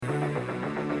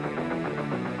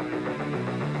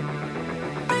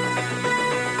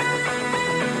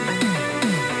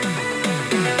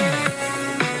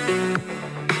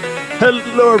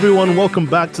Hello, everyone. Welcome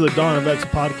back to the Dawn of X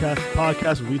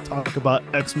podcast where we talk about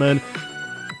X-Men.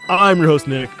 I'm your host,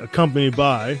 Nick, accompanied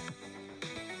by...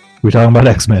 We're talking about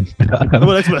X-Men.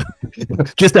 About X-Men.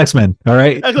 Just X-Men, all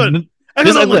right? X-Men.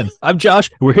 Just X-Men. I'm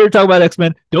Josh. We're here to talk about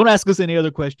X-Men. Don't ask us any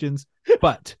other questions.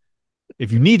 But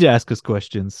if you need to ask us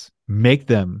questions, make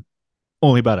them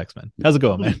only about X-Men. How's it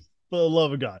going, man? For the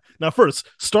love of God. Now, first,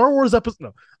 Star Wars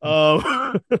episode...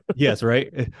 No. Yes,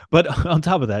 right? But on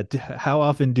top of that, how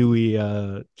often do we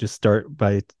just start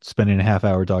by spending a half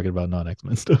hour talking about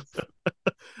non-X-Men stuff?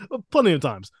 Plenty of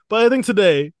times. But I think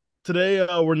today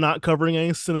we're not covering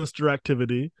any sinister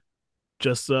activity.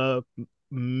 Just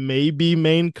maybe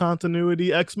main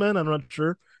continuity X-Men. I'm not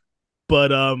sure. But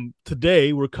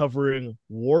today we're covering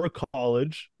War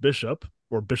College Bishop,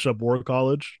 or Bishop War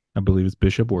College. I believe it's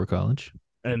Bishop War College.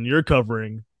 And you're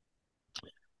covering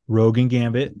Rogue and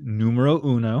Gambit, numero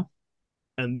uno.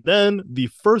 And then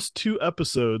the first 2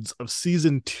 episodes of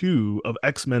season 2 of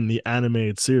X-Men, the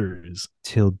animated series.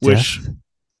 Till Death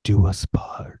Do Us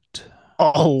part.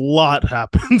 A lot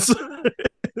happens.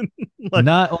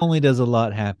 Not only does a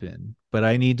lot happen, but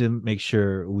I need to make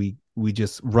sure we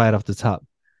just right off the top.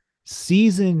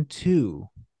 Season 2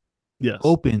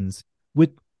 opens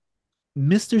with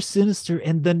Mr. Sinister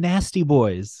and the Nasty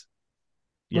Boys.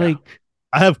 Yeah. Like,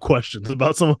 I have questions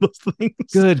about some of those things.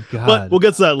 Good God. But we'll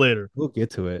get to that later. We'll get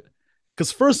to it.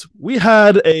 Because first, we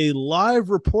had a live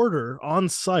reporter on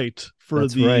site for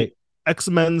X-Men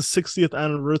 60th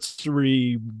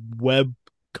anniversary web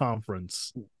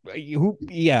conference.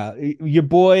 Yeah, your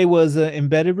boy was an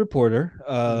embedded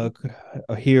reporter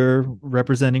here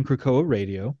representing Krakoa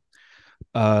Radio.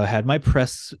 Had my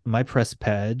press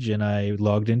badge, and I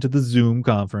logged into the Zoom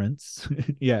conference.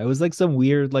 Yeah, it was like some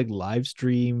weird like live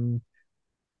stream,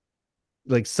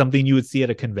 like something you would see at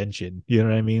a convention. You know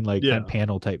what I mean? Like kind of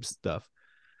panel type stuff.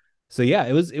 So yeah,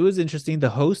 it was interesting. The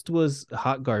host was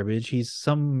hot garbage. He's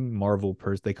some Marvel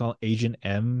person. They call Agent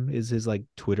M is his like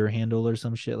Twitter handle or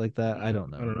some shit like that. I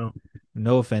don't know.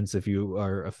 No offense if you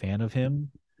are a fan of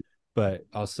him, but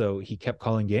also he kept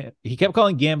calling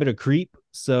Gambit a creep.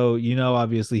 So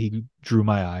obviously he drew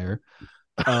my ire.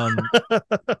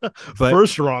 But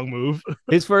first wrong move.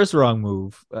 His first wrong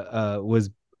move was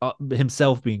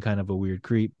himself being kind of a weird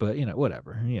creep, but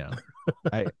whatever.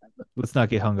 Let's not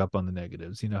get hung up on the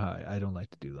negatives. You know how I don't like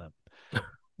to do that.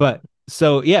 But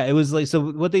so yeah, it was like,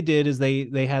 so what they did is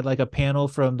they had like a panel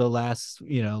from the last,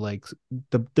 like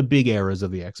the big eras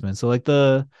of the X-Men. So like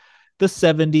the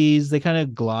 70s, they kind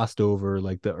of glossed over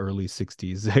like the early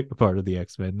 60s part of the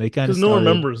X-Men. They kind of, because no one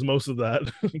remembers most of that.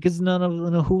 Because none of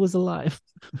them know who was alive.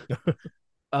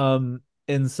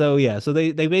 And so yeah, so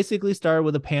they basically started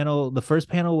with a panel. The first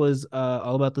panel was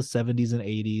all about the 70s and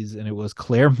 80s, and it was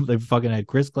they fucking had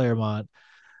Chris Claremont,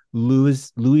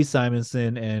 Louis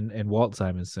Simonson, and Walt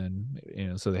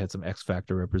Simonson. So they had some X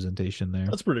Factor representation there.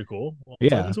 That's pretty cool.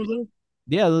 Yeah,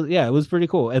 it was pretty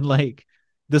cool. And like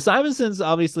the Simonsons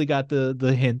obviously got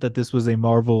the hint that this was a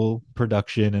Marvel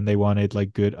production and they wanted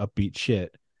like good upbeat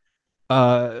shit.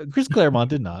 Chris Claremont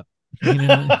did not.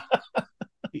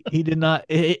 He did not.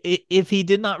 If he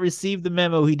did not receive the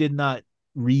memo, he did not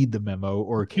read the memo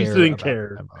or care. He didn't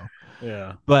care. The memo.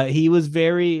 Yeah, but he was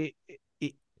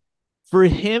for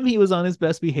him, he was on his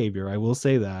best behavior. I will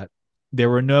say that there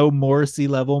were no Morrissey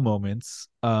level moments.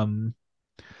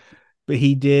 But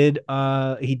he did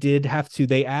have to.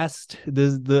 They asked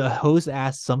the host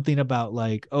asked something about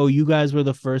like, oh, you guys were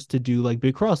the first to do like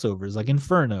big crossovers like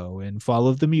Inferno and Fall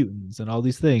of the Mutants and all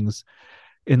these things,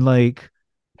 and like,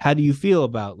 how do you feel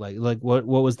about like what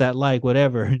was that like,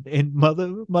 whatever? And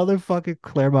motherfucking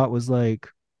Claremont was like,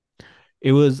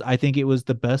 I think it was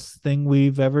the best thing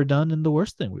we've ever done and the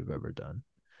worst thing we've ever done.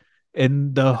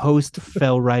 And the host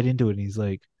fell right into it, and he's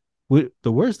like,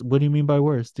 the worst? What do you mean by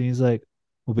worst? And he's like,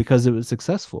 well, because it was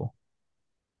successful,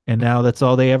 and now that's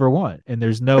all they ever want, and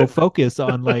there's no focus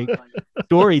on like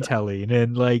storytelling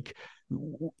and like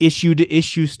issue to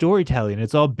issue storytelling.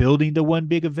 It's all building to one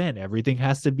big event. Everything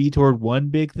has to be toward one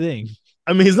big thing.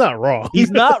 I mean, he's not wrong. He's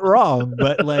not wrong,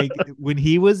 but like when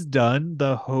he was done,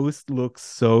 the host looks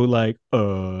so like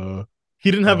he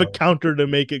didn't have a counter to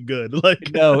make it good. Like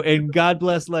no, and God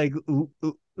bless like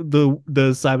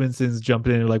the Simonsons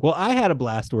jumping in and like, well, I had a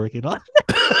blast working on it.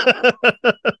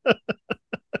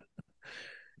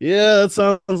 Yeah, that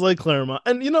sounds like Claremont.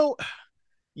 And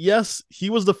yes,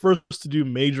 he was the first to do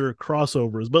major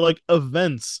crossovers, but like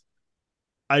events,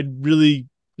 I'd really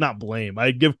not blame.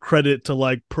 I'd give credit to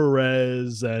like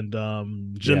Perez and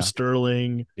Jim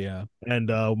Sterling, and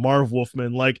Marv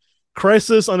Wolfman. Like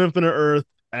Crisis on Infinite Earth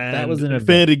and that was an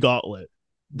Infinity Gauntlet.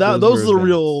 Those those were are the events.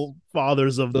 real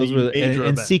fathers of Those the were major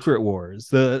and event. Secret Wars.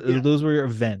 Those were your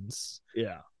events.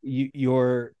 Yeah.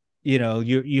 You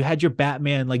had your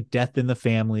Batman like Death in the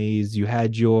Families. You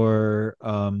had your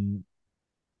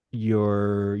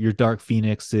Dark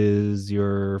Phoenixes,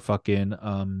 your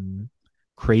fucking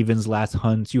Craven's Last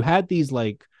Hunts. You had these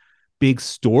like big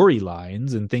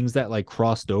storylines and things that like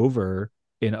crossed over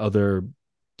in other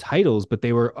titles, but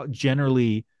they were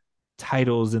generally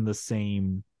titles in the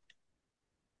same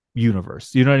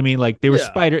universe. You know what I mean? Like they were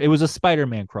Yeah. it was a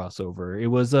Spider-Man crossover. It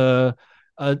was a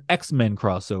X-Men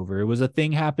crossover. It was a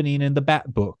thing happening in the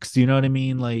Bat books. You know what I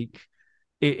mean? Like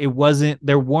it wasn't,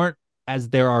 there weren't, as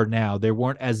there are now, there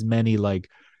weren't as many like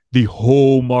the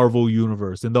whole Marvel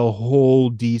universe and the whole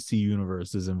DC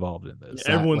universe is involved in this.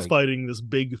 Everyone's Like fighting this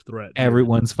big threat here.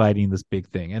 everyone's fighting this big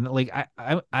thing. And like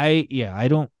I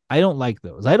don't like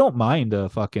those. I don't mind a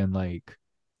fucking like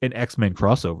an X-Men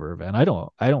crossover event. I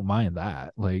don't mind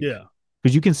that. Like, Yeah.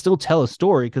 because you can still tell a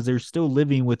story because they're still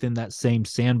living within that same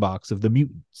sandbox of the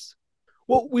mutants.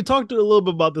 Well, we talked a little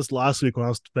bit about this last week when I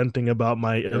was venting about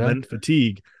my event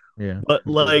fatigue. Yeah. But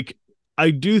like,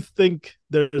 I do think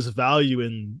there's value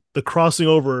in the crossing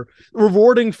over,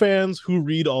 rewarding fans who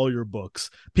read all your books.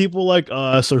 People like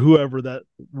us or whoever that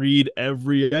read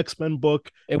every X-Men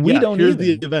book. And we don't here's either.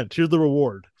 the event. Here's the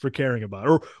reward for caring about it.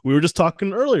 Or we were just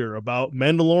talking earlier about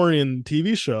Mandalorian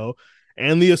TV show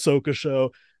and the Ahsoka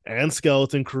show and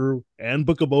Skeleton Crew and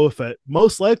Book of Boba Fett.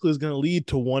 Most likely is going to lead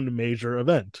to one major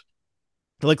event.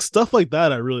 Like stuff like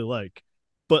that I really like.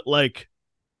 But like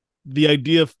the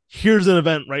idea of here's an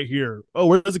event right here. Oh,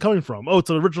 where is it coming from? Oh,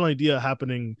 it's an original idea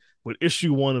happening with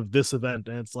issue 1 of this event.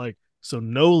 And it's like, so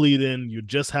no lead in, you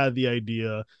just had the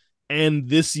idea. And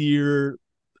this year,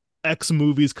 X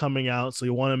movie's coming out. So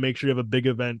you want to make sure you have a big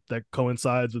event that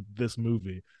coincides with this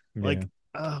movie. Yeah. Like,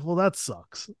 well, that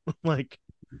sucks. Like,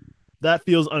 that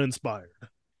feels uninspired.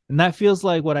 And that feels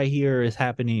like what I hear is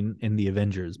happening in the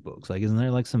Avengers books. Like, isn't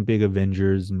there like some big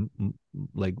Avengers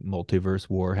like multiverse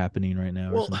war happening right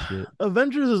now or some shit?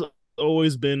 Avengers has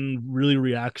always been really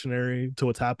reactionary to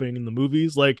what's happening in the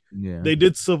movies. Like, they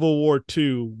did Civil War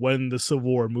 2 when the Civil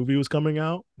War movie was coming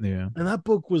out. Yeah. And that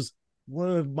book was one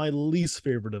of my least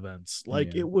favorite events.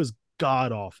 Like, it was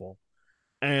god awful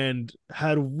and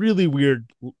had really weird,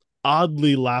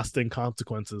 oddly lasting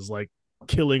consequences, like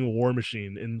killing War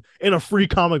Machine in a free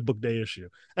comic book day issue.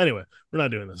 Anyway, we're not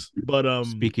doing this. But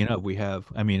speaking of, we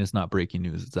have, I mean, it's not breaking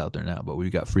news, it's out there now, but we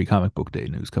got free comic book day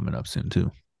news coming up soon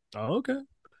too. Oh, okay.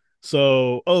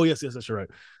 So, yes, you're right.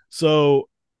 So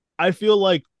I feel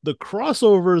like the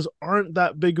crossovers aren't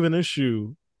that big of an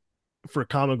issue for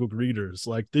comic book readers.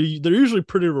 Like they're usually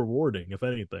pretty rewarding, if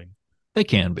anything. They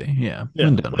can be, yeah.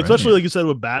 Done, especially like you said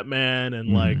with Batman and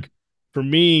like for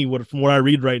me, from what I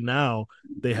read right now,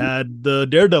 they had the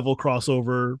Daredevil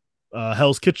crossover,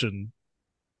 Hell's Kitchen,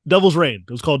 Devil's Reign.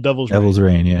 It was called Devil's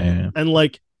Reign, yeah. And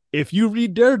like, if you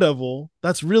read Daredevil,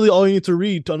 that's really all you need to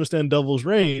read to understand Devil's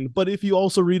Reign. But if you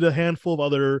also read a handful of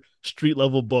other street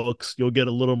level books, you'll get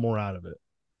a little more out of it.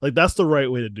 Like, that's the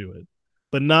right way to do it,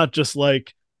 but not just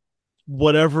like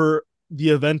whatever the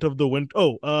event of the winter.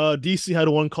 DC had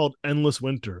one called Endless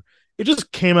Winter. It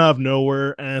just came out of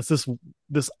nowhere, and it's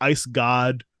this ice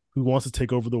god who wants to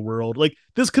take over the world. Like,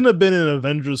 this could have been an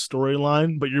Avengers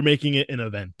storyline, but you're making it an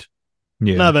event.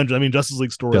 Yeah. Not Avengers, I mean Justice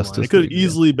League storyline. It could have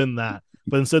easily been that,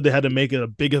 but instead they had to make it a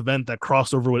big event that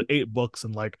crossed over with 8 books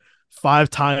and like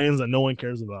 5 tie-ins that no one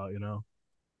cares about, you know?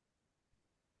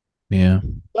 Yeah.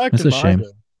 It's a shame.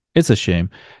 It's a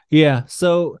shame. Yeah.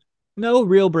 So no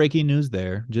real breaking news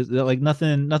there. Just like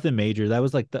nothing major. That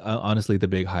was like honestly the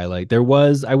big highlight. There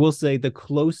was, I will say, the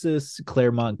closest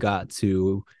Claremont got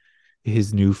to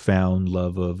his newfound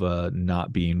love of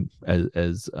not being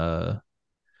as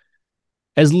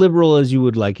liberal as you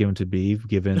would like him to be,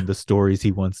 given the stories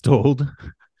he once told,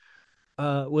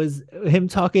 was him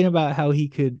talking about how he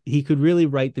could really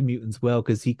write the mutants well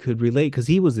because he could relate, because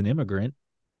he was an immigrant,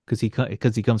 because he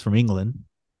comes from England.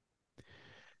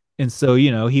 And so,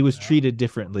 you know, he was treated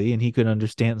differently and he could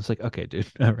understand. It's like, okay, dude.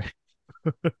 All right.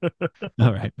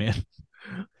 All right, man.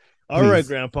 All right,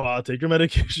 Grandpa, take your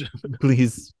medication.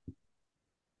 Please,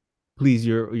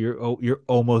 you're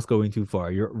almost going too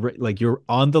far. You're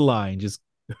on the line. Just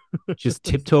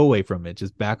tiptoe away from it.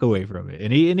 Just back away from it.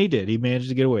 And he did. He managed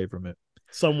to get away from it.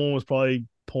 Someone was probably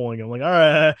pulling him like, all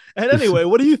right. And anyway,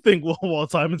 what do you think, Walt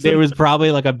Simonson? There was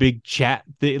probably like a big chat.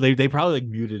 They probably like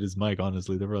muted his mic,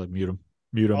 honestly. They were like, mute him.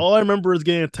 All I remember is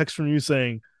getting a text from you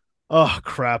saying, oh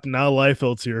crap, now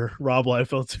Liefeld's here. Rob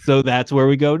Liefeld's here. So that's where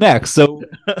we go next. So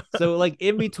like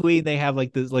in between they have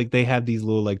like this, like they have these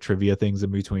little like trivia things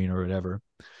in between or whatever.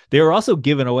 They were also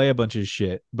giving away a bunch of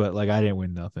shit, but like I didn't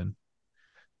win nothing.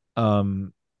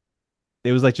 Um,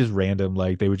 it was like just random.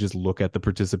 Like they would just look at the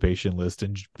participation list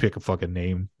and pick a fucking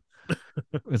name.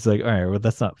 It's like, all right, well,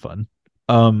 that's not fun.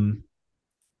 Um,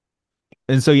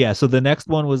 and so yeah, so the next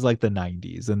one was like the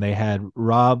 90s, and they had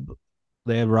Rob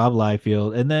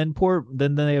Liefeld, and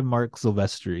then they have Mark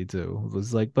Silvestri too. It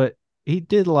was like, but he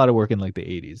did a lot of work in like the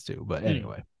 80s too. But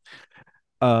anyway,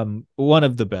 one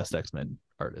of the best X-Men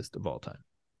artists of all time.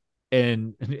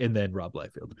 And then Rob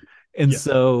Liefeld. And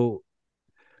so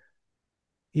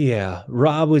yeah,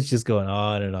 Rob was just going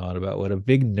on and on about what a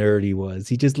big nerd he was.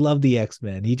 He just loved the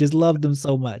X-Men. He just loved them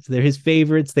so much. They're his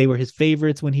favorites. They were his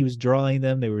favorites when he was drawing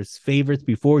them. They were his favorites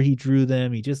before he drew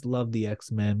them. He just loved the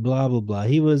X-Men, blah, blah, blah.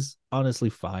 He was honestly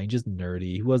fine, just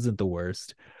nerdy. He wasn't the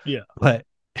worst. Yeah. But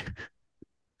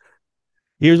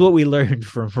here's what we learned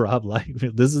from Rob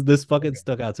Liefeld. This fucking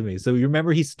stuck out to me. So you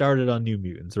remember he started on New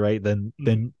Mutants, right? Then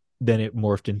it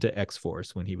morphed into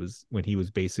X-Force when he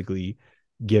was basically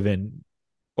given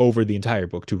over the entire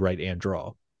book to write and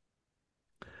draw.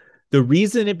 The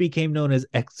reason it became known as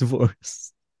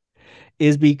X-Force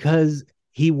is because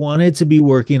he wanted to be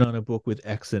working on a book with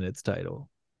X in its title.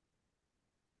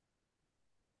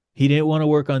 He didn't want to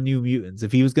work on New Mutants.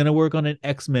 If he was going to work on an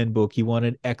X-Men book, he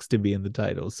wanted X to be in the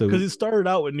title. So because he started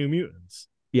out with New Mutants.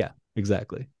 Yeah,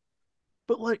 exactly.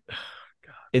 But like,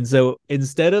 and so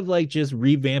instead of like just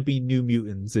revamping New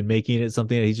Mutants and making it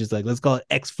something that he's just like, let's call it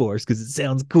X-Force because it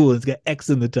sounds cool. It's got X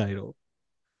in the title.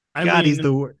 I mean, he's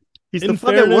the worst. He's the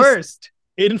fucking worst.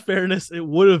 In fairness, it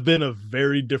would have been a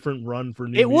very different run for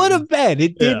New It Mutants. would have been.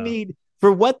 It did need,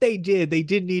 for what they did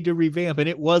need to revamp, and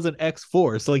it was an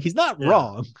X-Force. Like, he's not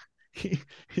wrong. He's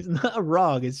not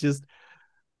wrong. It's just,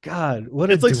 God,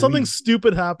 it's like something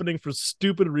stupid happening for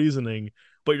stupid reasoning,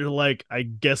 but you're like, I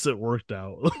guess it worked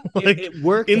out. Like, it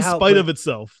worked in spite of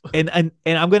itself. And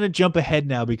I'm gonna jump ahead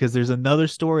now because there's another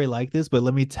story like this, but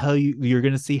let me tell you, you're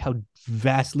gonna see how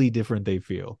vastly different they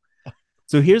feel.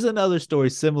 So here's another story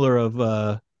similar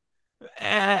of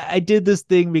I did this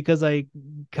thing because I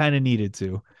kind of needed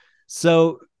to.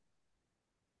 So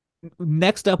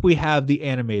next up we have the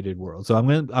animated world. So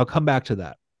I'll come back to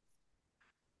that.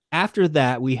 After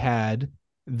that, we had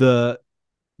the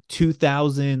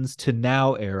 2000s to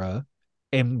now era,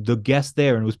 and the guest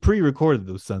there, and it was pre-recorded,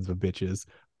 those sons of bitches,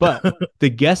 but the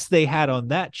guest they had on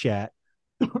that chat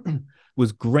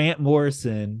was Grant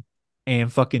Morrison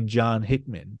and fucking John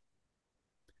Hickman.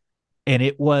 And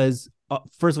it was,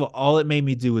 first of all it made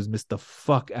me do was miss the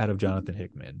fuck out of Jonathan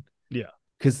Hickman. Yeah.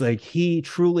 Because like he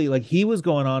truly, like he was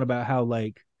going on about how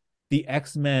like the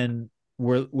X-Men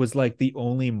was like the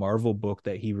only Marvel book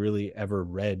that he really ever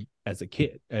read as a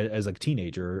kid, as a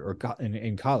teenager or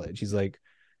in college. He's like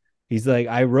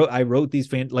I wrote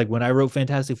these like when I wrote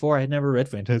Fantastic Four, I had never read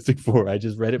Fantastic Four. I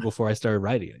just read it before I started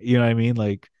writing it. You know what I mean?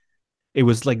 Like it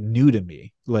was like new to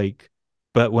me. Like,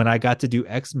 but when I got to do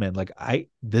X-Men, like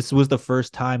this was the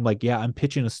first time, like, yeah, I'm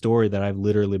pitching a story that I've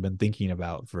literally been thinking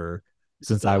about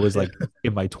since I was like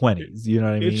in my 20s. You know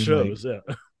what I mean? It shows, like,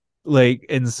 yeah. Like,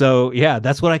 and so, yeah,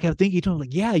 that's what I kept thinking to him.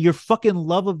 Like, yeah, your fucking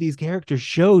love of these characters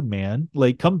showed, man.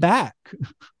 Like, come back.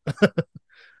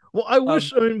 Well, I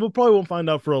wish, I mean, we probably won't find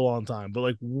out for a long time, but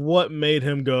like what made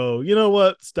him go, you know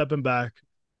what, stepping back?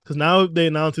 Because now they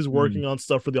announced he's working on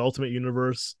stuff for the Ultimate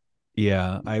Universe.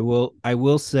 Yeah, I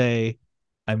will say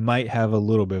I might have a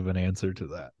little bit of an answer to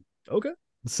that. Okay.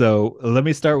 So let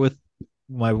me start with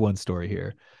my one story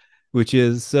here, which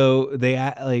is, so they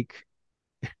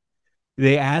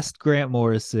asked Grant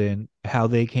Morrison how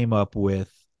they came up with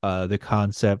the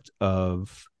concept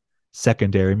of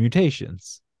secondary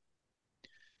mutations.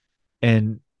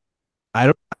 And I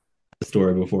don't know the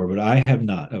story before, but I have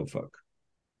not. Oh, fuck.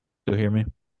 Do you hear me?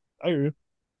 I hear you.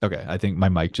 Okay, I think my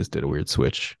mic just did a weird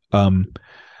switch.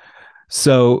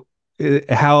 So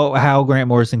how Grant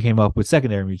Morrison came up with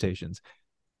secondary mutations.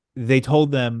 They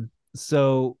told them,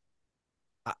 so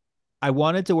I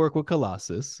wanted to work with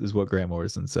Colossus, is what Grant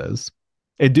Morrison says.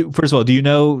 First of all, do you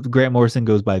know Grant Morrison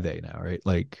goes by they now, right?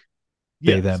 Like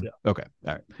they, them. Yeah. Okay.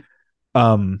 All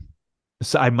right.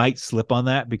 So I might slip on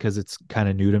that because it's kind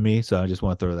of new to me. So I just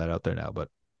want to throw that out there now. But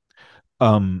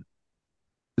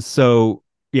so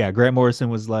yeah, Grant Morrison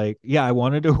was like, yeah, I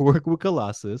wanted to work with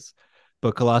Colossus,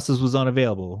 but Colossus was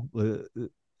unavailable.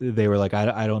 They were like,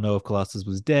 I don't know if Colossus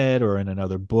was dead or in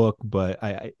another book, but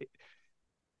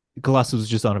Colossus was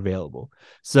just unavailable.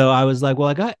 So I was like, well,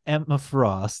 I got Emma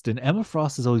Frost, and Emma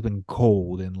Frost has always been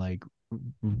cold and like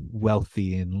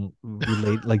wealthy and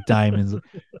relate like diamonds.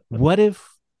 What if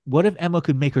Emma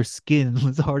could make her skin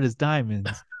as hard as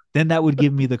diamonds? Then that would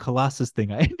give me the Colossus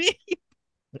thing I need.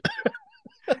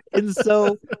 And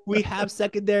so we have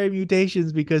secondary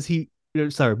mutations because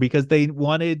because they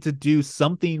wanted to do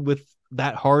something with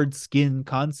that hard skin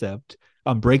concept,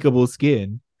 unbreakable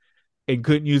skin, and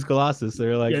couldn't use Colossus.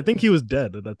 They're Yeah, like, I think he was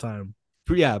dead at that time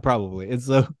yeah, probably. And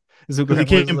so because he Grant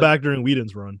Morrison's came like, back during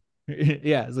Whedon's run.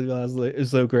 yeah,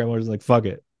 so Grant Morrison's like, fuck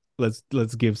it, let's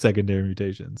give secondary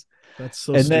mutations. That's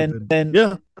so And then stupid. then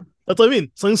Yeah, that's what I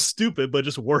mean. Something stupid, but it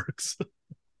just works.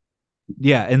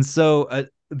 yeah, and so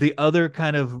the other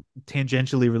kind of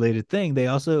tangentially related thing,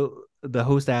 the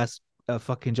host asked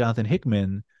fucking Jonathan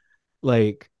Hickman,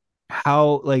 like,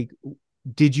 how, like,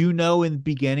 did you know in the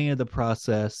beginning of the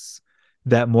process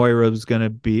that Moira was gonna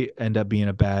be end up being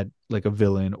a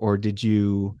villain, or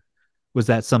was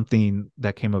that something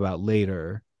that came about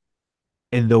later?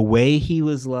 And the way he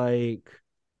was like,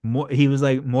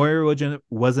 Moira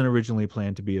wasn't originally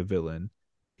planned to be a villain.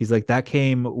 He's like, that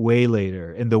came way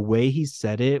later. And the way he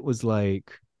said it was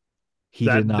like he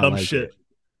did That not dumb like shit. it.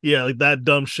 Yeah, like that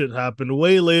dumb shit happened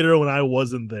way later when I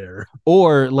wasn't there.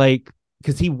 Or like,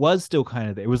 because he was still kind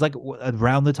of there. It was like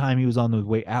around the time he was on the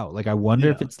way out. Like, I wonder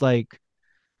if Yeah. it's like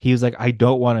he was like, I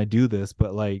don't want to do this,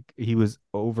 but like he was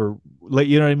over, like,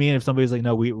 you know what I mean? If somebody's like,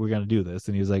 no, we're gonna do this,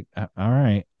 and he was like, all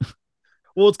right.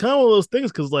 Well, it's kind of one of those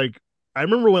things because, like, I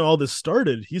remember when all this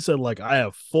started, he said, like, I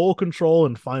have full control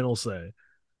and final say.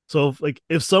 So,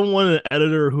 if someone, an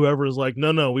editor or whoever, is like,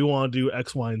 no, no, we want to do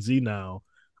X, Y, and Z now,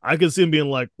 I could see him being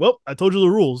like, well, I told you the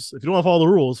rules. If you don't want to follow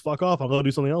the rules, fuck off. I'm going to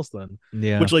do something else then.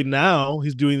 Yeah. Which, like, now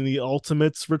he's doing the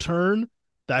Ultimates return.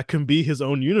 That can be his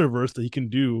own universe that he can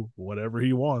do whatever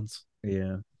he wants.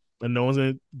 Yeah. And no one's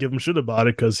going to give him shit about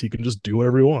it because he can just do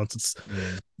whatever he wants. It's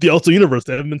Yeah. the Ultimate Universe.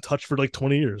 They haven't been touched for like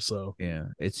 20 years. So, Yeah,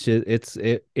 it's just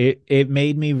it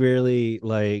made me really,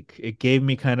 like, it gave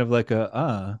me kind of like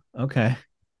a okay,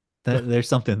 there's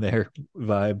something there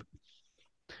vibe.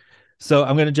 So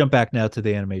I'm gonna jump back now to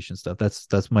the animation stuff.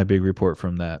 That's my big report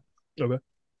from that. okay.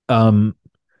 Um,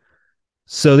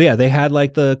 so yeah, they had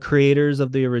like the creators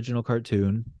of the original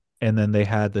cartoon, and then they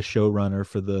had the showrunner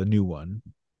for the new one.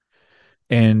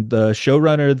 And the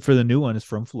showrunner for the new one is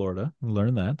from Florida.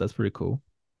 Learn that. That's pretty cool.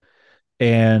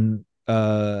 And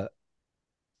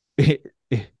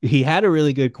he had a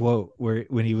really good quote where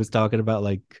when he was talking about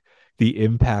like the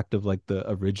impact of like the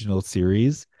original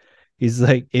series. He's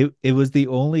like, it was the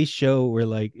only show where,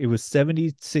 like, it was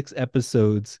 76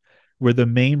 episodes where the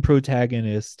main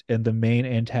protagonist and the main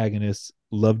antagonist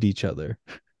loved each other.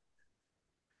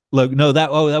 Like, no,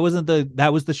 that wasn't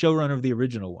that was the showrunner of the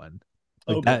original one.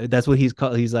 Like, Okay. that's what he's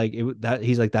called. He's like,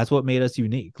 he's like, that's what made us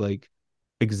unique. Like,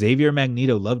 Xavier and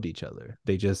Magneto loved each other.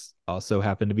 They just also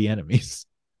happened to be enemies.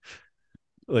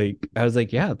 Like, I was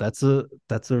like, yeah, that's a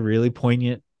really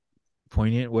poignant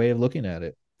way of looking at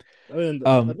it. I mean, at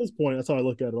Um, this point, that's how I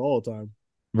look at it all the time.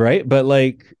 right? But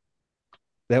like,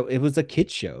 that it was a kid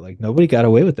show. Like, nobody got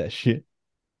away with that shit.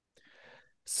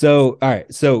 So, all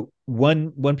right. So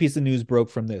one piece of news broke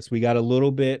from this. We got a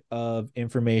little bit of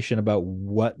information about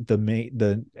what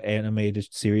the animated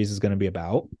series is going to be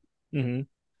about. Mm-hmm.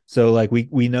 So like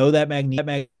we know that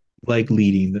like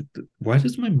leading. Why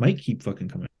does my mic keep fucking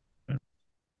coming?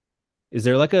 Is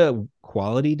there like a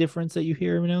quality difference that you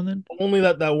hear every now and then? Only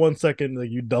that 1 second like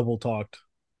you double talked,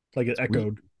 like it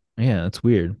echoed. Yeah, that's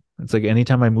weird. It's like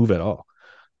anytime I move at all.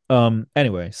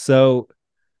 Anyway, so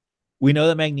we know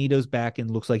that Magneto's back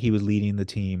and looks like he was leading the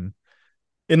team.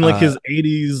 In like Uh his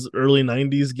 80s, early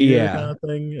 90s gear kind yeah. of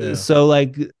thing. Yeah. So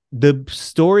like the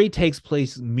story takes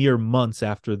place mere months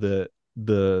after the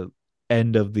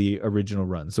end of the original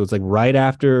run. So it's like right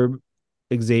after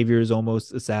Xavier is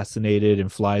almost assassinated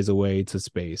and flies away to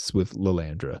space with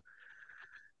Lilandra.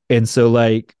 And so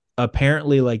like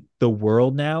apparently like the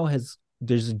world now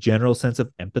there's a general sense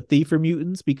of empathy for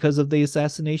mutants because of the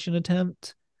assassination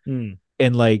attempt. Hmm.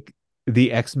 And like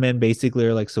the X-Men basically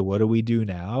are like, so what do we do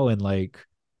now? And like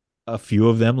a few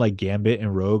of them, like Gambit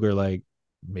and Rogue, are like,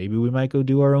 maybe we might go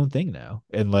do our own thing now.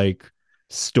 And like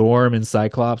Storm and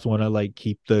Cyclops want to like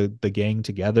keep the gang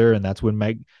together, and that's when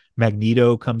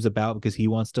Magneto comes about because he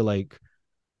wants to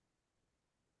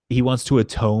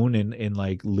atone and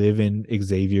like live in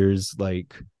Xavier's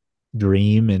like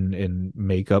dream and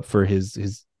make up for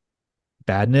his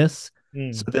badness. So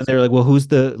Hmm. then they're like, well, who's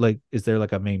the, like, is there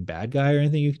like a main bad guy or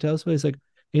anything you can tell us about?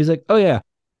 He's like, oh yeah,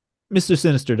 Mr.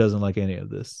 Sinister doesn't like any of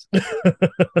this.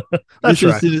 That Mr.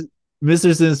 track. Sin-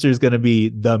 Mr. Sinister is going to be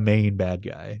the main bad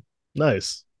guy.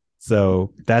 Nice.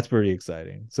 So that's pretty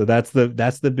exciting. So that's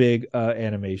the big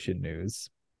animation news.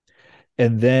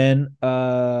 And then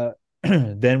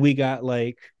then we got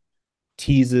like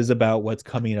teases about what's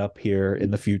coming up here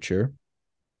in the future.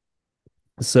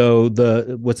 So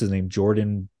the what's his name?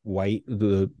 Jordan White,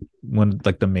 the one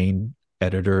like the main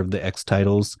editor of the X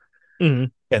titles,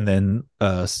 Mhm. and then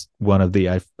one of the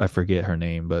I forget her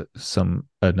name, but some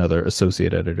another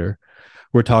associate editor.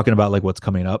 We're talking about like what's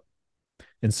coming up.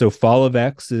 And so Fall of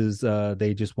X is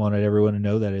they just wanted everyone to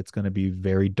know that it's going to be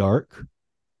very dark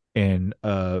and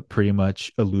pretty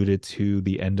much alluded to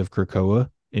the end of Krakoa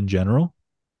in general.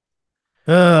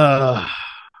 Uh,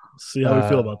 see how we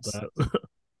feel Uh, about that.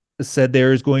 said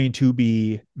there is going to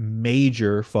be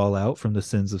major fallout from the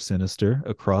sins of Sinister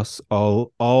across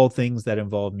all things that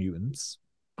involve mutants.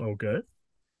 Okay.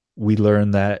 We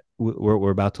learn that what we're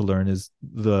about to learn is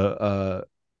the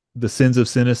sins of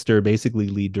Sinister basically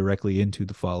lead directly into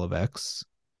the fall of X.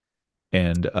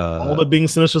 And All that being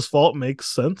Sinister's fault makes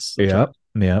sense. yep,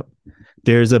 yep.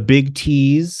 There's a big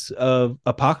tease of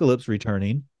Apocalypse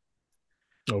returning,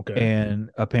 Okay. and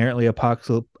apparently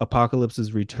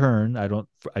Apocalypse's return. I don't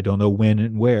know when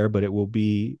and where, but it will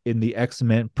be in the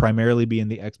X-Men, primarily be in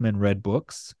the X-Men Red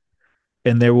books,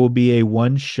 and there will be a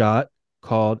one shot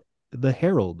called The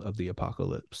Herald of the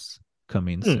Apocalypse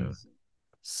coming Hmm. soon.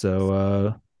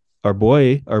 So our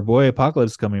boy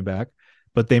Apocalypse is coming back,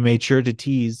 but they made sure to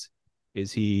tease,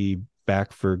 is he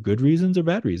back for good reasons or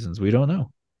bad reasons? We don't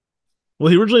know. Well,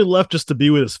 he originally left just to be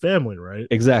with his family, right?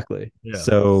 Exactly. Yeah.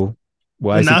 So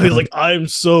why And is he now he's coming? like, I'm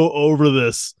so over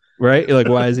this. Right? Like,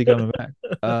 why is he coming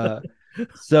back?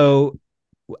 So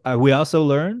we also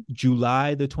learned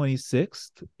July the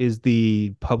 26th is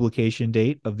the publication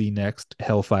date of the next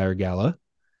Hellfire Gala.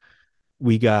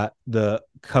 We got the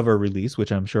cover release,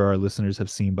 which I'm sure our listeners have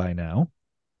seen by now.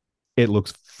 It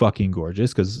looks fucking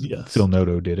gorgeous because Phil Yes.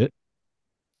 Noto did it.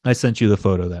 I sent you the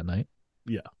photo that night.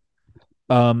 Yeah.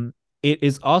 Um, it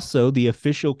is also the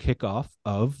official kickoff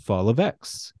of Fall of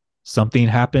X. Something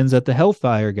happens at the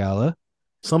Hellfire Gala.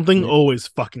 Something always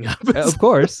fucking happens. Of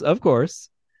course, of course.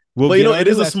 We'll But you get know, our it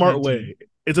is new a X-Men smart team. way.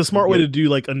 It's a We'll smart way get to do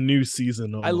like a new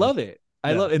season I almost. love it.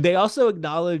 I Yeah. love it. And they also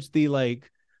acknowledge the like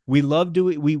we love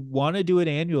doing we want to do it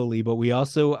annually, but we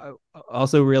also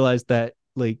realize that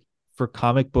like for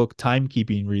comic book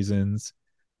timekeeping reasons,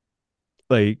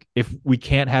 like if we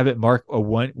can't have it mark a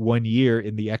one year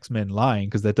in the X-Men line,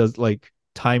 because that does like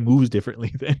time moves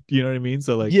differently then, you know what I mean?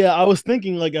 So like Yeah, I was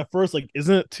thinking like at first, like,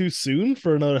 isn't it too soon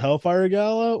for another Hellfire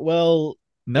Gala? Well,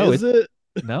 no, is it's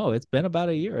it? no, it's been about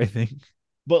a year, I think.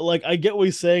 But like I get what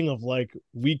he's saying of like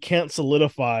we can't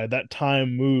solidify that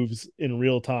time moves in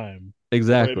real time. Or it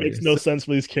Exactly. makes no sense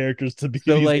for these characters to be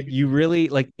So these like you ages. really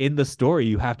like in the story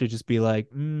you have to just be like,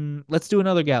 let's do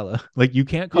another gala. Like you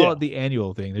can't call Yeah. it the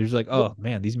annual thing. There's like, Well, oh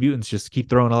man, these mutants just keep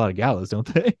throwing a lot of galas, don't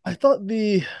they? I thought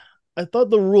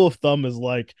the rule of thumb is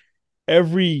like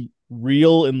every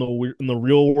reel in the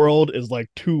real world is like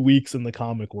 2 weeks in the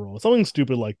comic world. Something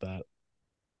stupid like that.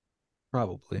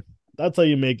 Probably. That's how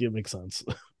you make it make sense.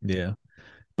 Yeah.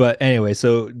 But anyway,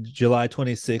 so July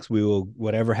 26th, we will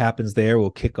whatever happens there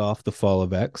will kick off the fall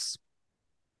of X.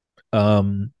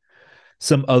 Um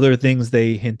some other things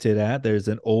they hinted at. There's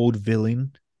an old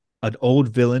villain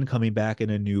coming back in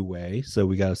a new way. So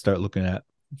we got to start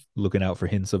looking out for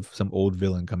hints of some old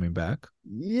villain coming back.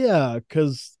 Yeah,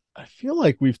 because I feel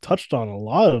like we've touched on a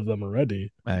lot of them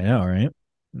already I know, right?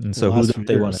 And in the so who last few don't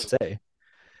they want years. to say?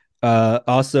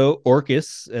 Also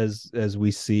Orcus, as we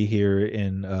see here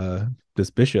in this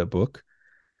Bishop book,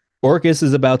 Orcus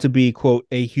is about to be quote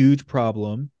a huge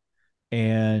problem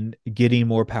and getting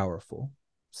more powerful.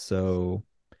 So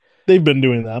They've been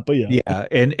doing that, but yeah. yeah,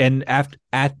 and after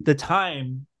at the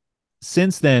time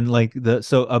since then, like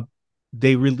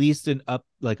they released an up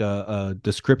like a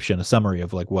description, a summary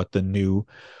of like what the new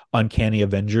Uncanny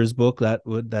Avengers book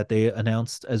that they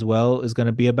announced as well is going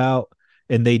to be about.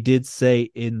 And they did say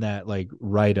in that like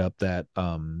write up that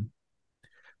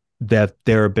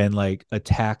there have been like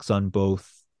attacks on both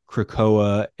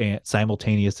Krakoa and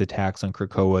simultaneous attacks on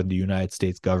Krakoa and the United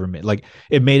States government. Like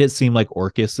it made it seem like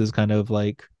Orcus is kind of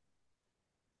like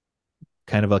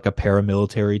a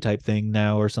paramilitary type thing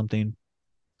now or something.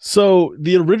 So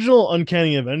the original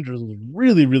Uncanny Avengers was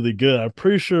really, really good. I'm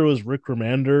pretty sure it was Rick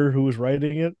Remender who was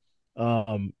writing it.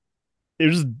 Um, it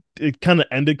was it kind of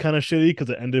ended kind of shitty because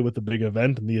it ended with a big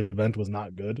event, and the event was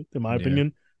not good in my Yeah.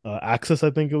 opinion. Access, I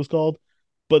think it was called,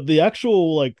 but the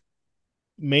actual like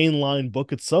mainline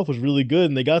book itself was really good,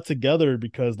 and they got together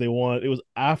because they want it was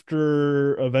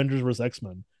after Avengers vs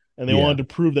X-Men, and they Yeah. wanted to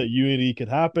prove that unity could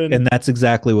happen. And that's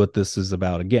exactly what this is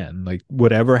about again. Like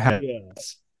whatever Yeah.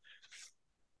 happens.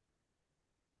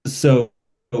 So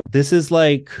this is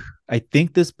like I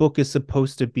think this book is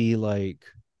supposed to be like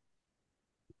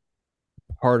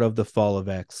part of the fall of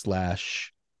X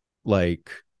slash like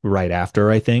right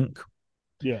after, I think.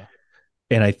 Yeah.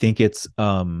 And I think it's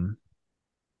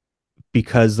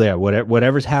because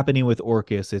whatever's happening with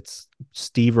Orcus, it's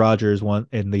Steve Rogers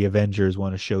and the Avengers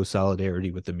want to show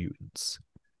solidarity with the mutants.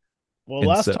 Well, And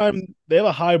last so, time they have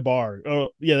a high bar. Oh,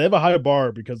 yeah, they have a high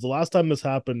bar because the last time this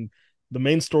happened, the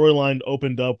main storyline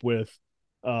opened up with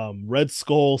Red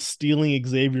Skull stealing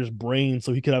Xavier's brain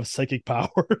so he could have psychic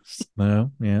powers.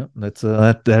 well, yeah,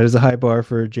 that is a high bar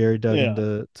for Jerry Duggan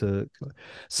Yeah. to.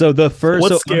 So the So first,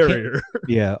 what's scarier?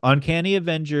 yeah, Uncanny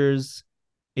Avengers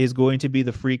is going to be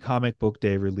the free comic book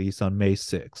day release on May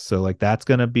 6th. So like that's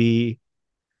gonna be,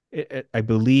 I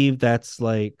believe that's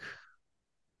like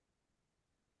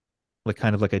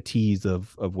kind of like a tease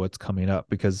of what's coming up,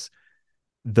 because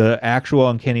the actual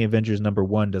Uncanny Avengers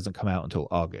 #1 doesn't come out until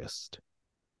August.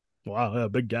 Wow, yeah,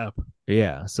 big gap.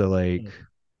 Yeah, so like,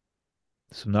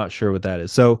 so I'm not sure what that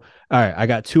is. So all right, I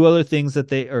got a couple other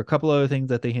things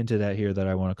that they hinted at here that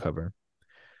I want to cover.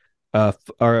 Our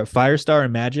Firestar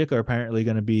and Magic are apparently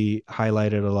going to be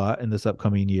highlighted a lot in this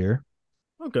upcoming year.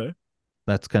 Okay.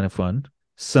 That's kind of fun.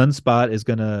 Sunspot is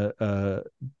going to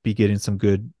be getting some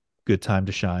good time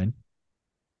to shine.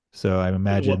 So I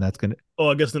imagine that's going to. Oh,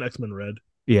 I guess an X-Men Red.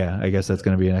 Yeah, I guess that's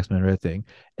going to be an X-Men Red thing.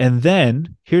 And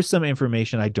then here's some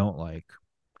information I don't like.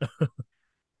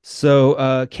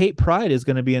 So Kate Pryde is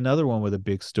going to be another one with a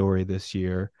big story this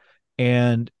year.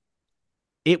 And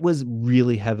it was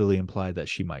really heavily implied that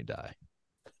she might die.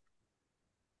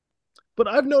 But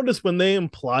I've noticed when they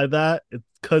imply that, it's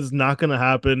because it's not going to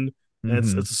happen, and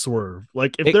Mm-hmm. it's a swerve.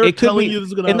 Like if they're telling you this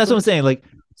is going to happen, and that's what I'm saying. Like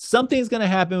something's going to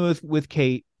happen with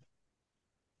Kate,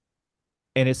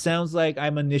 and it sounds like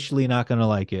I'm initially not going to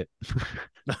like it,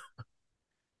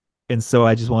 and so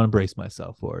I just want to brace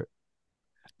myself for it.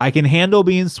 I can handle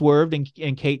being swerved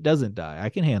and Kate doesn't die. I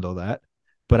can handle that,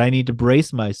 but I need to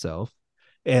brace myself,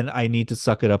 and I need to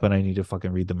suck it up, and I need to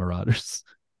fucking read the Marauders.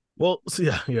 Well, so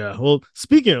yeah. Well,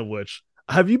 speaking of which,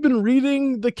 have you been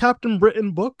reading the Captain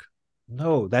Britain book?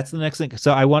 No, that's the next thing.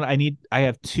 So I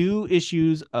have 2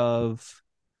 issues of,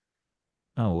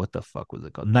 oh, what the fuck was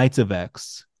it called? Knights of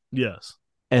X. Yes.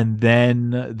 And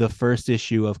then the first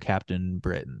issue of Captain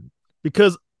Britain.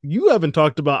 Because you haven't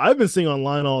talked about, I've been seeing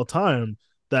online all the time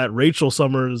that Rachel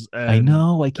Summers and I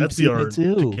know, I keep Betsy seeing are it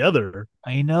too. together.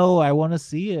 I know, I want to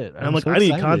see it. And I'm like, so I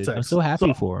need context. I'm so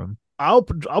happy for him. I'll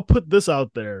put this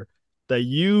out there that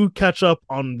you catch up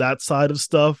on that side of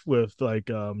stuff with like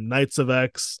Knights of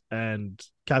X and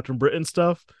Captain Britain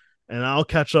stuff, and I'll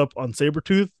catch up on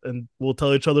Sabretooth, and we'll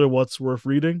tell each other what's worth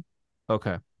reading.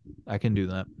 Okay, I can do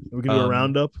that. We can do a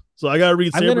roundup. So I gotta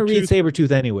read. I'm gonna read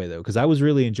Sabretooth anyway though, because I was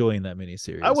really enjoying that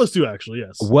miniseries. I was too, actually.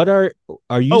 Yes. What are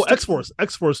you? Oh, X-Force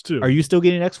too. Are you still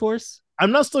getting X-Force?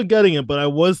 I'm not still getting it, but I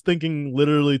was thinking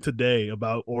literally today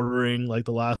about ordering like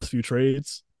the last few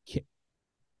trades.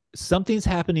 Something's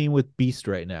happening with Beast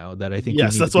right now that I think.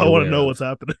 Yes, that's why I want to know what's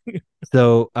happening.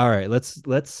 So, all right, let's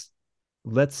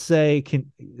say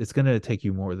it's gonna take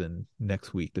you more than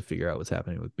next week to figure out what's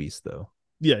happening with Beast, though.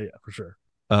 Yeah, for sure.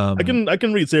 I can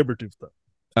read Sabretooth though.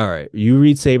 All right, you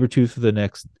read Sabretooth for the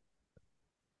next.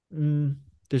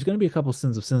 There's gonna be a couple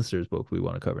Sins of Sinister's book we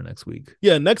want to cover next week.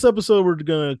 Yeah, next episode we're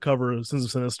gonna cover Sins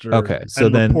of Sinister. Okay, so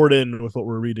and then report in with what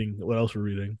we're reading, what else we're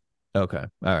reading. Okay,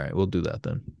 all right, we'll do that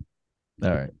then. All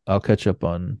right, I'll catch up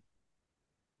on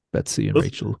Betsy and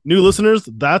Rachel. New listeners,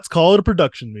 that's called a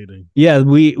production meeting. Yeah,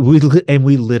 we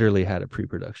literally had a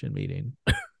pre-production meeting,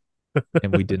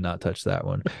 and we did not touch that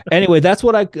one. Anyway, that's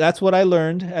what I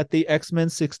learned at the X-Men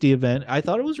 60 event. I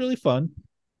thought it was really fun.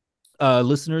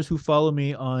 Listeners who follow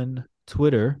me on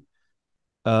Twitter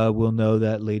will know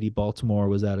that Lady Baltimore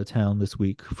was out of town this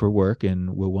week for work,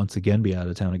 and will once again be out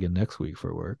of town again next week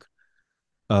for work.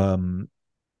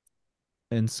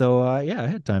 And so, I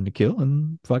had time to kill,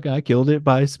 and I killed it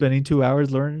by spending 2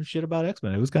 hours learning shit about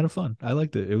X-Men. It was kind of fun. I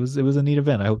liked it. It was a neat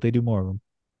event. I hope they do more of them.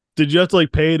 Did you have to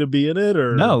like pay to be in it,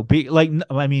 or no?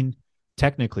 I mean,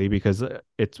 technically, because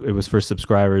it was for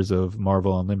subscribers of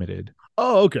Marvel Unlimited.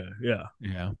 Oh, okay, yeah,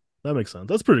 that makes sense.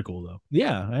 That's pretty cool, though.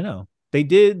 Yeah, I know. They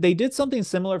did something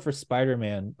similar for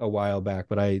Spider-Man a while back,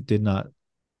 but I did not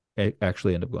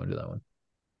actually end up going to that one.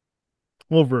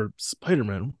 Well, for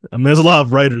Spider-Man, I mean, there's a lot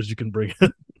of writers you can bring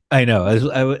in. I know,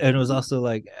 and it was also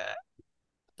like,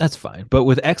 that's fine. But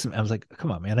with X-Men, I was like,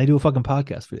 come on, man, I do a fucking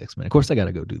podcast for the X-Men. Of course, I got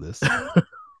to go do this.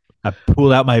 I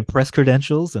pulled out my press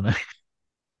credentials, and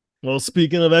Well,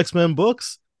 speaking of X-Men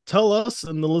books, tell us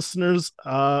and the listeners,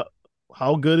 how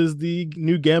good is the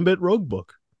new Gambit Rogue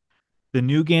book? The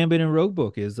new Gambit and Rogue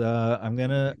book is,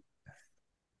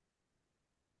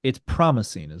 it's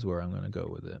promising, is where I'm gonna go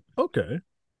with it. Okay.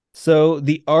 So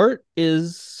the art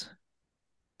is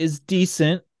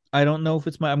decent. I don't know if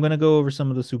it's I'm going to go over some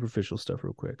of the superficial stuff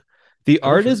real quick. The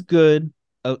art is good.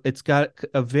 it's got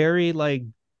a very like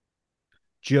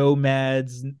Joe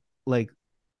Mads like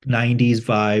 90s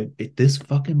vibe. This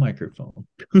fucking microphone.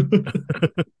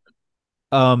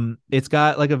 It's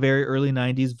got like a very early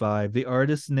 90s vibe. The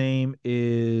artist's name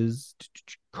is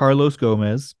Carlos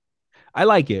Gomez. I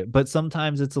like it, but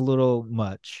sometimes it's a little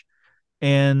much.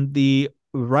 And the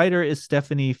writer is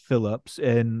Stephanie Phillips,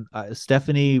 and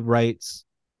Stephanie writes,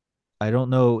 I don't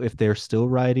know if they're still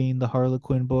writing the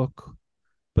Harlequin book,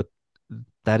 but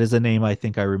that is a name I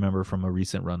think I remember from a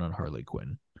recent run on Harley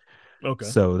Quinn. Okay.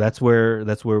 So that's where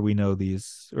we know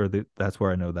these, or that's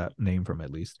where I know that name from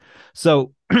at least.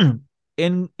 So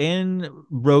in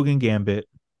Rogue and Gambit,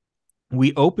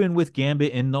 we open with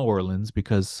Gambit in New Orleans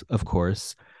because of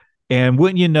course, and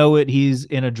wouldn't you know it, he's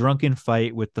in a drunken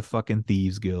fight with the fucking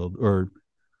Thieves Guild, or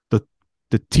the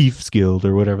the Thieves Guild,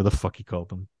 or whatever the fuck he called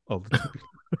them. Oh,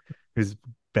 his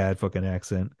bad fucking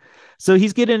accent. So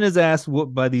he's getting his ass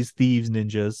whooped by these thieves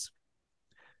ninjas.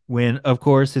 When of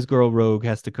course his girl Rogue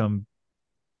has to come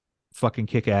fucking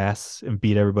kick ass and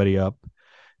beat everybody up.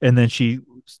 And then she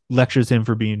lectures him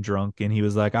for being drunk, and he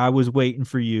was like, I was waiting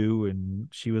for you. And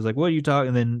she was like, what are you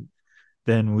talking? And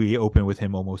then we open with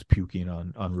him almost puking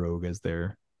on Rogue as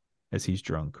he's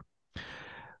drunk.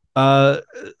 Uh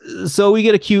so we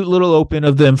get a cute little open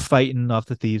of them fighting off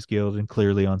the Thieves Guild, and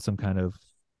clearly on some kind of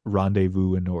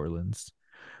rendezvous in New Orleans.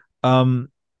 Um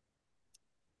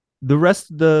the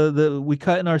rest the we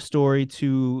cut in our story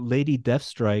to Lady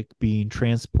Deathstrike being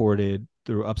transported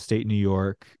through upstate New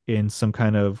York in some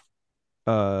kind of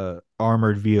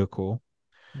armored vehicle.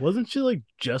 Wasn't she like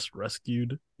just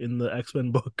rescued in the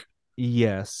X-Men book?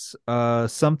 Yes.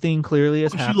 Something clearly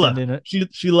has Oh, she happened left. in it.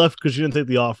 She left because she didn't take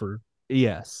the offer.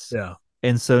 Yes. Yeah.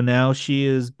 And so now she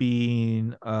is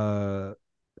being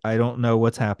I don't know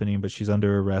what's happening, but she's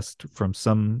under arrest from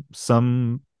some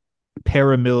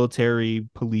paramilitary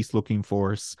police looking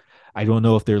force. I don't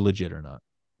know if they're legit or not.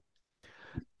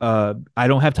 I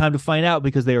don't have time to find out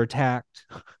because they were attacked.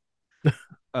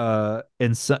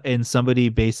 And somebody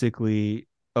basically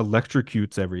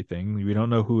electrocutes everything. We don't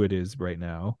know who it is right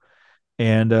now.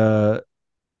 And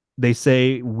they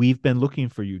say, we've been looking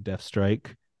for you,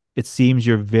 Deathstrike. It seems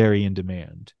you're very in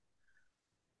demand.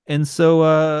 And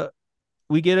so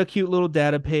we get a cute little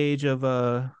data page of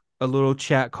a little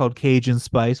chat called Cajun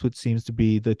Spice, which seems to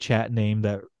be the chat name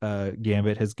that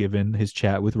Gambit has given his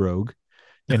chat with Rogue.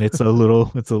 And it's a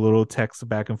little text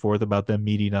back and forth about them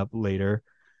meeting up later.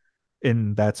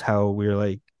 And that's how we're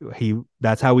like,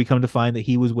 that's how we come to find that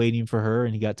he was waiting for her,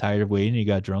 and he got tired of waiting, and he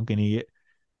got drunk,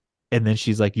 and then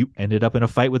she's like, you ended up in a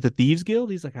fight with the Thieves Guild.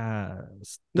 He's like,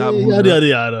 stop moving Yada around. yada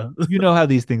yada. You know how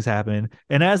these things happen.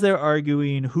 And as they're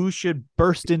arguing who should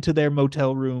burst into their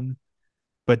motel room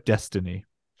but Destiny.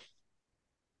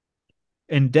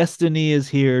 And Destiny is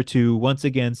here to once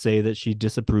again say that she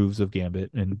disapproves of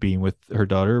Gambit and being with her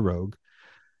daughter Rogue,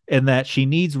 and that she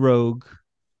needs Rogue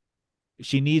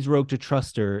to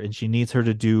trust her, and she needs her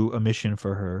to do a mission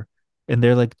for her. And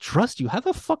they're like, trust you? How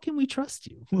the fuck can we trust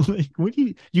you? Like, what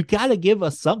do you gotta give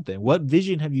us something. What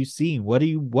vision have you seen? What are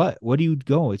you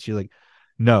going? She's like,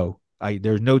 no,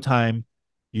 there's no time.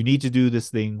 You need to do this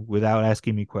thing without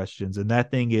asking me questions. And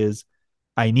that thing is,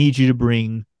 I need you to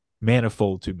bring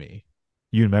Manifold to me.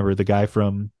 You remember the guy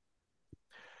from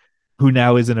who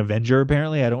now is an Avenger,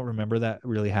 apparently. I don't remember that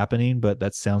really happening, but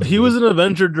that sounds He weird. was an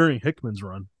Avenger during Hickman's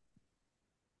run.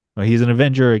 Well, he's an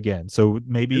Avenger again. So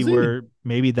maybe Is he?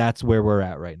 maybe that's where we're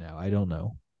at right now. I don't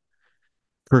know.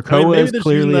 I mean, Krakoa maybe is they're just using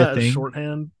clearly a that as thing.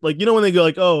 shorthand. Like, when they go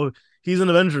like, "Oh, he's an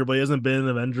Avenger, but he hasn't been in an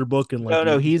Avenger book in like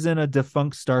No, years." he's in a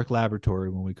defunct Stark laboratory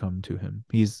when we come to him.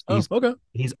 He's Oh, he's okay.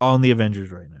 he's on the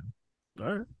Avengers right now.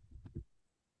 All right.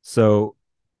 So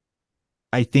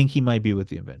I think he might be with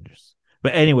the Avengers.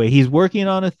 But anyway, he's working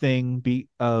on a thing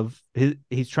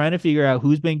he's trying to figure out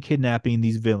who's been kidnapping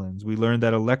these villains. We learned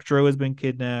that Electro has been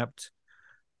kidnapped,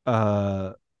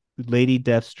 Lady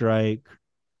Deathstrike,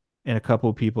 and a couple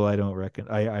of people I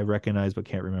recognize but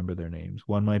can't remember their names.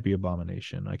 One might be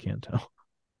Abomination. I can't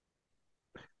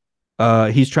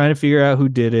tell. He's trying to figure out who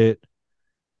did it.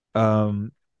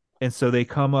 And so they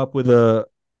come up with a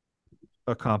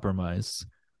compromise.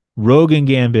 Rogue and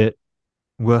Gambit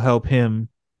will help him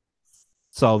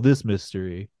solve this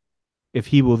mystery if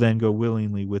he will then go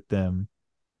willingly with them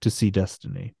to see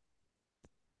Destiny.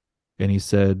 And he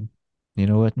said, you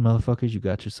know what, motherfuckers, you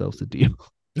got yourselves a deal.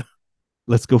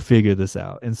 Let's go figure this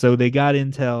out. And so they got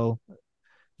intel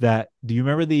that, do you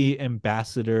remember the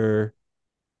ambassador,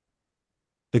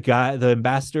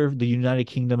 the United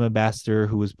Kingdom ambassador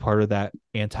who was part of that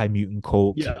anti-mutant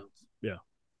cult? Yeah. Yeah.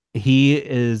 He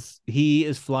is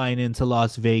flying into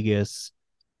Las Vegas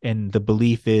And the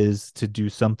belief is to do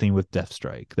something with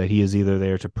Deathstrike, that he is either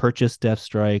there to purchase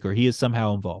Deathstrike or he is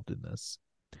somehow involved in this.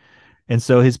 And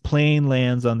so his plane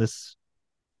lands on this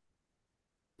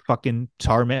fucking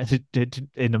tarmac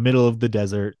in the middle of the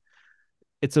desert.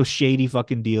 It's a shady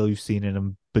fucking deal you've seen in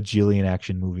a bajillion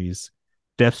action movies.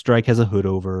 Deathstrike has a hood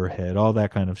over her head, all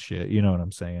that kind of shit. You know what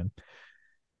I'm saying?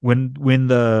 When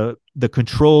the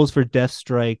controls for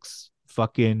Deathstrike's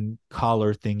fucking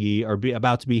collar thingy are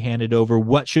about to be handed over,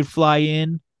 what should fly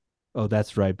in? Oh,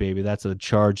 that's right, baby. That's a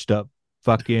charged up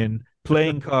fucking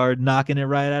playing card knocking it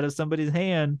right out of somebody's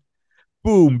hand.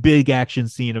 Boom, big action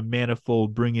scene of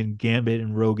Manifold bringing Gambit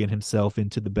and Rogan himself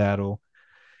into the battle.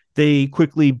 They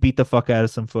quickly beat the fuck out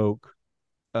of some folk.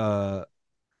 Uh,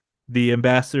 the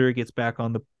ambassador gets back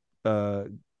on the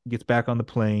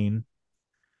plane.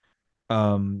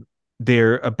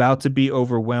 They're about to be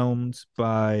overwhelmed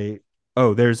by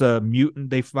there's a mutant.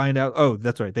 They find out,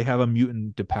 that's right, they have a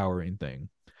mutant depowering thing.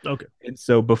 Okay. And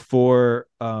so before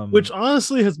which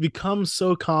honestly has become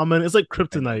so common. It's like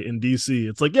kryptonite in DC.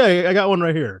 It's like, yeah, I got one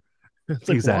right here. It's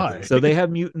like, exactly. why? So they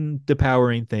have mutant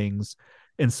depowering things.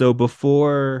 And so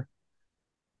before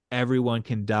everyone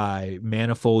can die,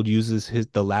 Manifold uses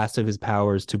the last of his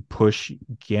powers to push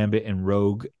Gambit and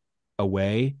Rogue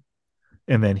away.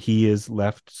 And then he is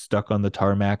left stuck on the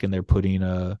tarmac, and they're putting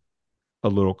a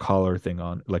little collar thing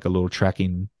on, like a little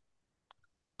tracking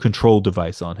control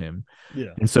device on him.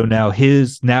 Yeah. And so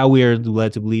now we are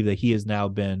led to believe that he has now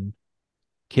been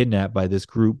kidnapped by this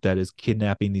group that is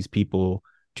kidnapping these people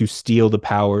to steal the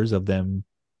powers of them.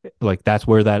 Like that's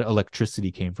where that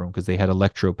electricity came from, because they had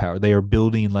electro power. They are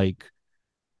building like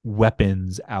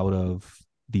weapons out of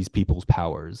these people's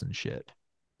powers and shit.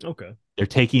 Okay. They're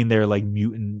taking their like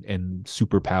mutant and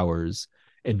superpowers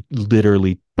and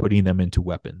literally putting them into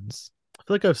weapons. I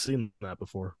feel like I've seen that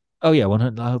before. Oh yeah,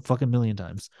 100 fucking million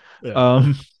times.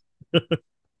 Yeah.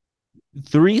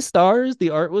 3 stars.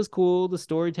 The art was cool. The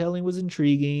storytelling was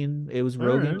intriguing. It was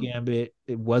Rogue and Gambit.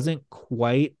 It wasn't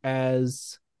quite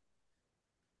as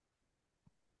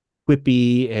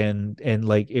quippy and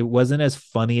like it wasn't as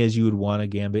funny as you would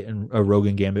want a Rogue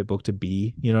and Gambit book to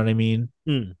be. You know what I mean?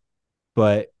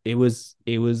 But it was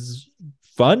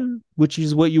fun, which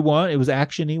is what you want. It was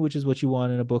actiony, which is what you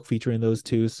want in a book featuring those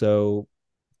two. So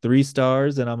 3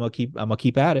 stars, and I'm gonna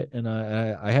keep at it, and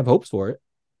I have hopes for it.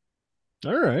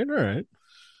 All right.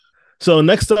 So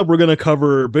next up, we're gonna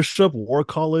cover Bishop War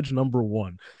College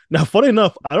 #1. Now, funny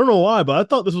enough, I don't know why, but I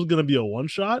thought this was gonna be a one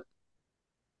shot.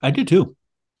 I did too.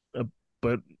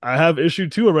 But I have issue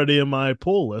 2 already in my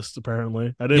pull list.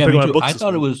 Apparently, I didn't pick my books. I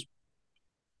thought it was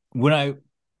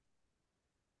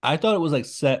I thought it was like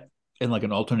set in like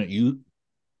an alternate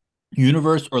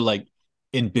universe, or like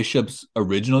in Bishop's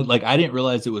original. Like I didn't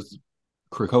realize it was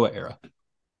Krakoa era.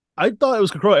 I thought it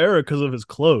was Krakoa era because of his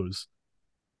clothes,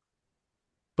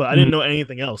 but I didn't know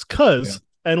anything else.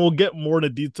 And we'll get more into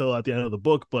detail at the end of the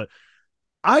book, but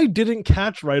I didn't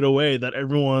catch right away that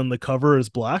everyone on the cover is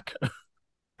black.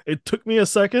 It took me a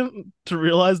second to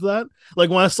realize that.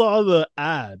 Like when I saw the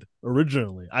ad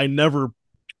originally, I never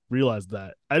realized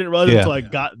that. I didn't realize it until I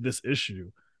got this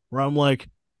issue where I'm like,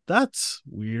 that's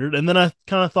weird. And then I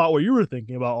kind of thought what you were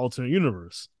thinking about alternate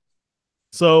universe.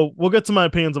 So we'll get to my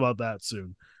opinions about that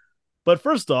soon. But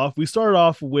first off, we start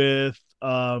off with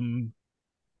Danny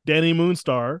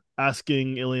Moonstar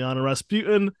asking Ileana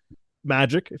Rasputin,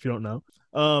 magic, if you don't know,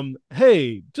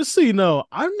 hey, just so you know,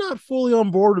 I'm not fully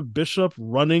on board with Bishop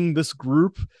running this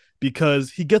group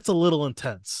because he gets a little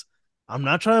intense. I'm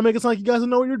not trying to make it sound like you guys don't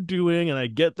know what you're doing, and I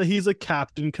get that he's a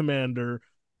captain commander,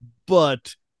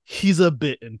 but he's a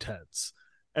bit intense.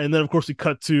 And then, of course, we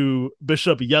cut to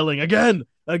Bishop yelling again,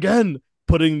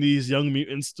 putting these young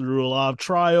mutants through a lot of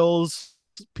trials.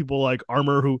 People like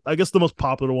Armor, who I guess the most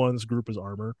popular one in this group is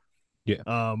Armor. Yeah.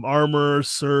 Armor,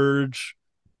 Surge,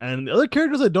 and the other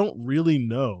characters I don't really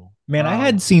know. Man,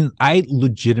 I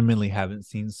legitimately haven't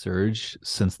seen Surge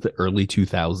since the early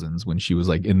 2000s when she was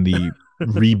like in the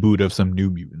reboot of some New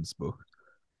Mutants book.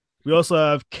 We also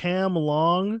have Cam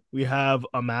Long. We have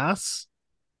Amas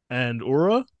and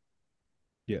Ura.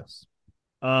 Yes.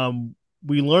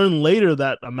 We learn later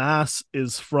that Amas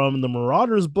is from the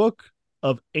Marauders book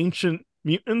of Ancient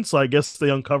Mutants. So I guess they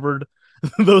uncovered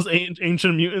those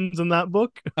ancient mutants in that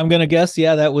book. I'm gonna guess,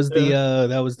 that was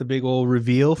the big old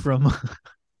reveal from.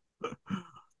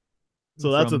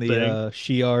 So that's from the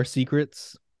Shi'ar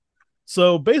secrets.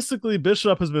 So basically,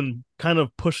 Bishop has been kind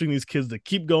of pushing these kids to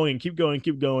keep going.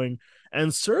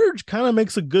 And Surge kind of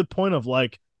makes a good point of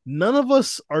like, none of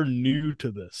us are new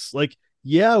to this. Like,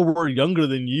 yeah, we're younger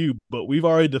than you, but we've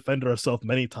already defended ourselves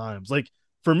many times. Like,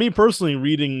 for me personally,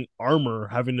 reading Armor,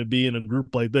 having to be in a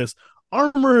group like this,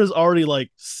 Armor has already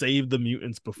like saved the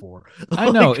mutants before.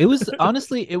 I know. Like, It was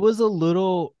honestly, it was a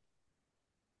little.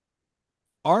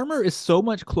 Armor is so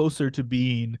much closer to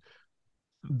being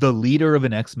the leader of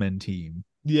an X-Men team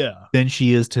yeah. than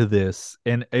she is to this.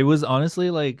 And it was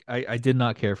honestly like I did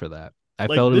not care for that. I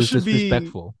Like felt it this was should be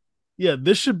disrespectful. yeah,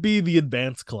 this should be the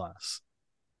advanced class.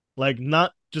 Like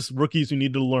not just rookies who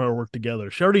need to learn how to work together.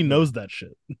 She already knows that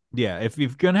shit. Yeah, if you're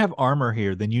gonna have armor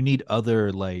here, then you need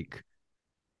other like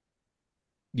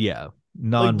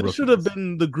Like this should have non-rookies.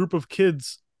 been the group of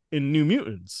kids in New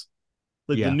Mutants.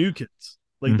 Like the Yeah. new kids.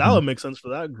 Like that Mhm. would make sense for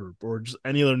that group or just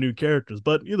any other new characters.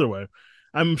 But either way,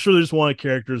 I'm sure they just wanted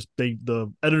characters.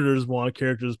 The editors wanted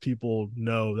characters people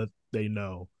know that they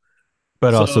know.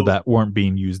 But also So that weren't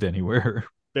being used anywhere.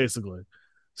 basically,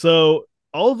 so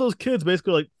all of those kids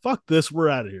basically like fuck this, we're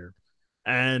out of here.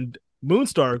 And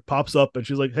Moonstar pops up and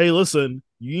she's like, "Hey, listen,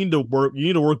 you need to work. You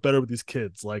need to work better with these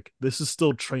kids. Like this is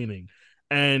still training."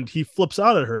 And he flips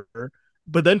out at her,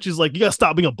 but then she's like, "You gotta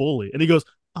stop being a bully." And he goes,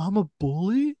 "I'm a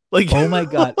bully?" Like, Oh my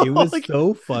god, it was like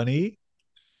so funny.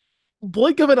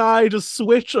 blink of an eye, just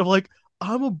switch of like,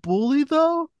 "I'm a bully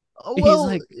though." Oh, He's well,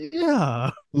 like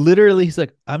yeah. literally he's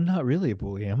like, I'm not really a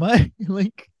bully, am I?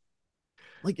 Like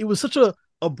Like it was such a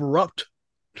abrupt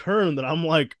turn that I'm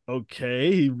like,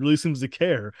 okay, he really seems to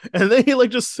care. And then he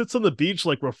like just sits on the beach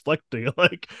like reflecting,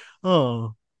 like,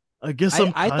 oh, I guess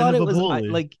I'm I kind thought of it a was bully.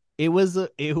 like it was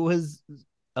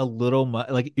a little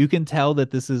like you can tell that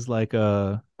this is like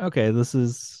a okay, this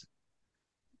is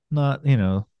not,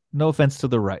 no offense to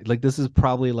the right. Like this is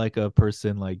probably like a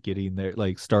person like getting there,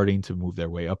 like starting to move their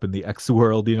way up in the X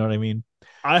world, you know what I mean?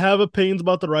 I have opinions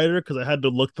about the writer because I had to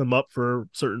look them up for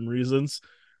certain reasons.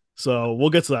 So we'll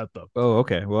get to that though. Oh,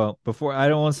 okay. Well, before I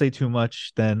don't want to say too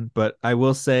much then, but I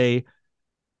will say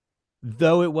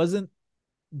though it wasn't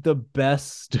the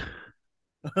best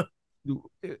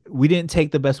we didn't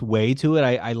take the best way to it.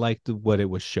 I liked what it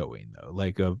was showing though.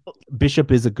 Like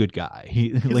Bishop is a good guy. He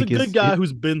He's a like good is guy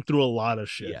who's been through a lot of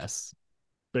shit, yes.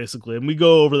 basically. And we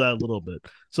go over that a little bit.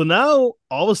 So now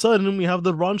all of a sudden we have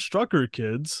the Von Strucker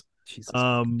kids, Jesus.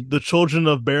 the children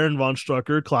of Baron Von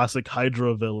Strucker, classic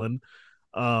Hydra villain.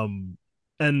 And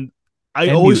I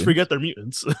And always mutants. forget they're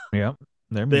mutants. Yeah.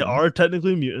 They're They mutants. are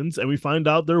technically mutants, and we find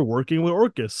out they're working with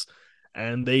Orcus.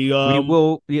 And they We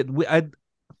will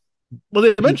well,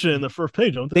 they mentioned it in the first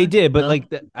page, don't they? they did, but No? like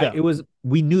Yeah. it was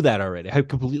we knew that already. I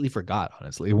completely forgot,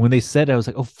 honestly. When they said it, I was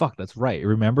like, oh fuck, that's right.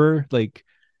 Remember? Like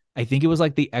I think it was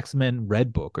like the X-Men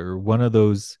Red Book or one of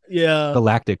those Yeah.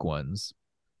 galactic ones.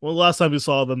 Well, last time we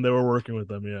saw them, they were working with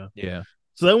them, yeah. Yeah.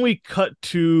 So then we cut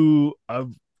to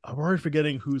I'm already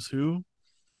forgetting who's who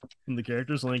from the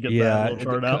characters. Let me get that little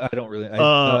chart out. I don't really. Aura,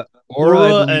 I Aura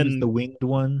believe, is and the winged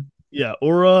one. yeah,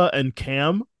 Aura and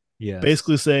Cam Yes.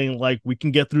 basically saying like we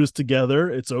can get through this together.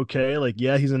 It's okay. Like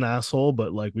yeah, he's an asshole,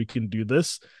 but like we can do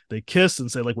this. They kiss and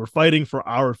say like we're fighting for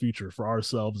our future, for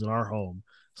ourselves and our home.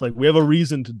 It's like we have a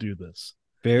reason to do this.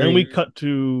 Then we cut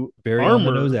to very on the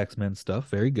Armor. nose X-Men stuff.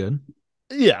 Very good.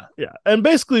 Yeah, yeah. And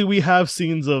basically we have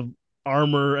scenes of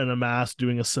Armor and Amass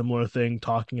doing a similar thing,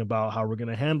 talking about how we're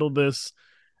gonna handle this.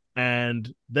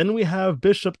 And then we have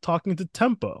Bishop talking to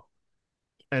Tempo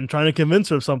and trying to convince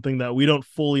her of something that we don't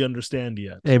fully understand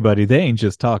yet. Hey, buddy, they ain't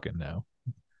just talking now.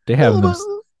 They A have little, them.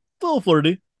 a little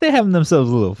flirty. They having themselves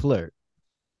a little flirt.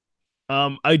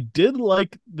 I did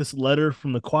like this letter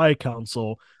from the Quiet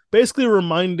Council, basically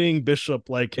reminding Bishop,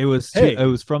 like, It was hey, it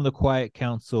was from the Quiet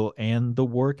Council and the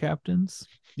War Captains.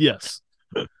 yes.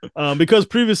 Because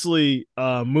previously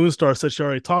Moonstar said she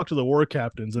already talked to the war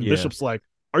captains, and Yeah. Bishop's like,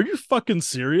 are you fucking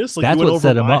serious? Like, That's you went what over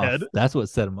set him my off. head. That's what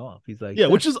set him off. He's like, Yeah,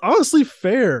 which is honestly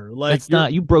fair. Like, that's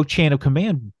not you broke chain of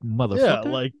command, motherfucker. yeah,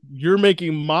 like you're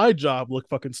making my job look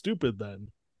fucking stupid then.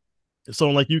 So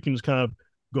like you can just kind of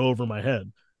go over my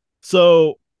head.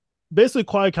 So basically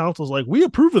Quiet Council's like, we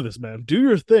approve of this, man. Do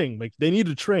your thing. Like they need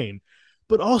to train.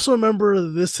 But also remember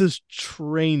this is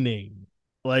training.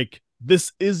 Like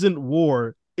this isn't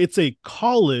war. It's a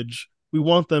college. We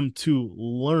want them to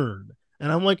learn.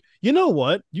 And I'm like, you know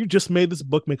what? You just made this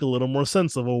book make a little more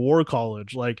sense of a war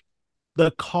college. Like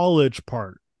the college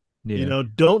part. Yeah. You know,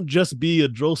 don't just be a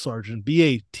drill sergeant, be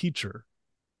a teacher.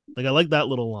 Like I like that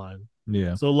little line.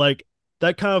 Yeah. So like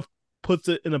that kind of puts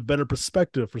it in a better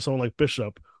perspective for someone like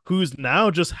Bishop, who's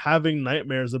now just having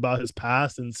nightmares about his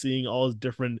past and seeing all his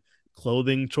different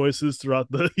clothing choices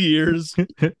throughout the years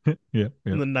Yeah.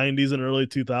 in the 90s and early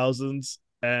 2000s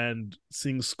and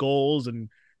seeing skulls, and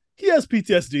he has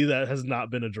PTSD that has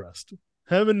not been addressed.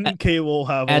 Him and Cable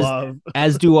have a lot of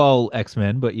as do all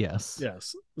X-Men, but yes.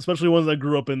 yes, especially ones that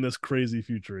grew up in this crazy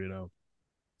future, you know.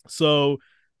 So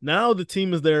Now the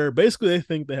team is there. Basically, they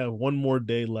think they have one more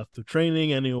day left of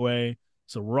training anyway.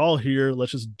 So we're all here.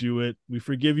 Let's just do it. We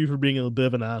forgive you for being a bit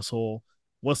of an asshole.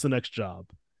 What's the next job?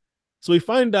 So we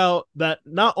find out that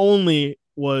not only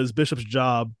was Bishop's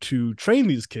job to train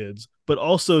these kids, but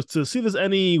also to see if there's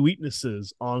any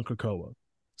weaknesses on Krakoa.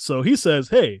 So he says,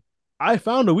 hey, I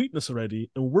found a weakness already,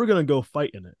 and we're going to go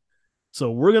fight in it. So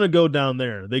we're going to go down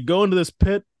there. They go into this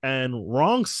pit, and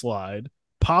Wrong Slide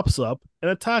pops up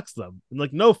and attacks them. And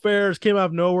like, no fair, came out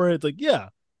of nowhere. It's like, yeah,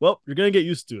 well, you're going to get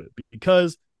used to it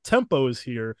because Tempo is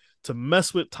here to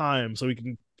mess with time so we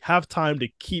can have time to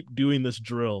keep doing this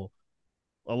drill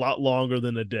a lot longer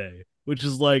than a day, which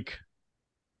is like,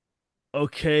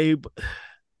 okay, but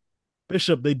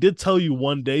Bishop, they did tell you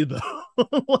one day though.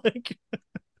 Like,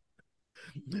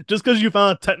 just because you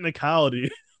found a technicality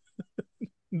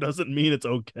doesn't mean it's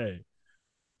okay.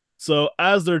 So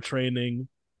as they're training,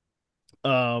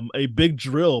 a big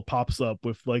drill pops up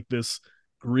with like this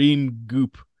green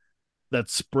goop that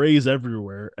sprays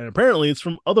everywhere, and apparently it's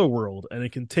from Otherworld, and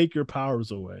it can take your powers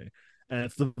away. And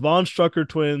it's the Von Strucker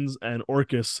twins and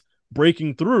Orcus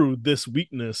breaking through this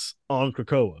weakness on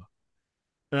Krakoa.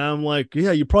 And I'm like,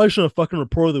 yeah, you probably shouldn't have fucking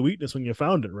reported the weakness when you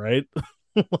found it, right?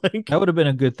 Like, That would have been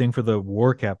a good thing for the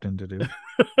war captain to do.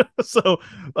 so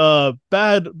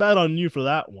bad on you for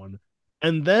that one.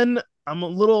 And then I'm a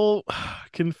little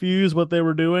confused what they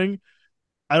were doing.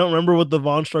 I don't remember what the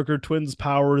Von Strucker twins'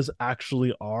 powers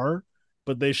actually are,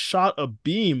 but they shot a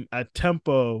beam at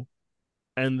Tempo,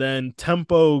 and then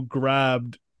Tempo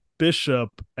grabbed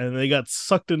Bishop, and they got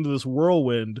sucked into this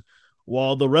whirlwind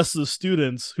while the rest of the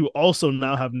students, who also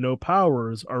now have no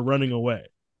powers, are running away.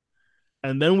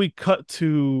 And then we cut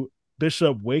to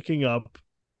Bishop waking up,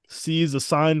 sees a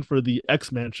sign for the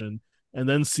X Mansion, and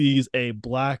then sees a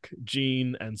black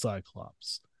Jean and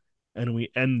Cyclops. And we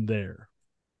end there.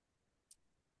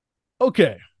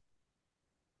 Okay.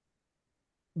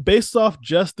 Based off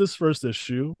just this first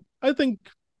issue, I think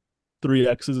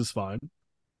 3X's is fine.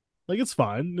 Like, it's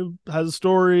fine. It has a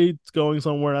story, it's going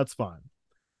somewhere, that's fine.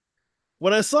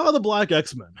 When I saw the Black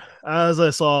X-Men, as I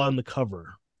saw on the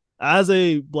cover, as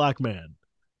a black man,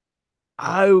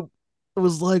 I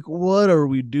was like, what are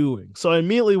we doing? So I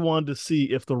immediately wanted to see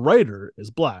if the writer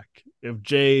is black, if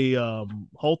Jay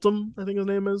Holtum, I think his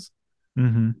name is,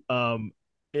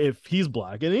 if he's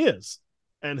black, and he is.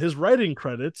 And his writing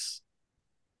credits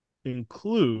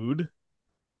include,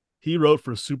 he wrote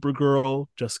for Supergirl,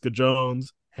 Jessica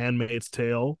Jones, Handmaid's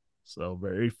Tale, so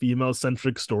very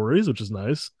female-centric stories, which is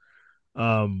nice.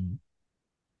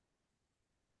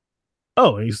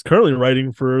 Oh, he's currently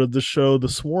writing for the show The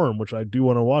Swarm, which I do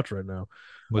want to watch right now.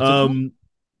 What's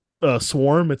it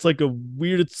Swarm. It's like a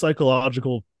weird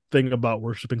psychological thing about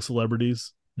worshiping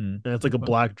celebrities, and it's like a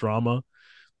black drama.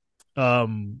 Oh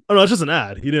no, it's just an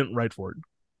ad. He didn't write for it.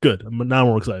 Good.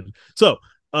 Now we're excited. So,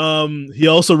 he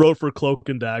also wrote for Cloak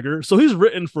and Dagger. So he's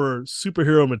written for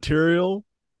superhero material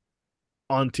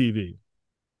on TV.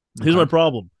 Here's my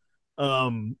problem.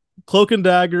 Cloak and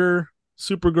Dagger,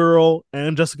 Supergirl,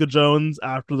 and Jessica Jones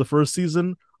after the first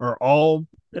season are all,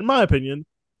 in my opinion,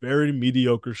 very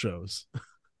mediocre shows.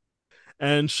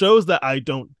 And shows that I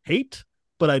don't hate,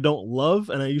 but I don't love,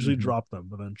 and I usually drop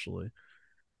them eventually.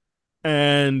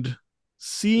 And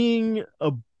seeing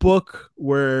a book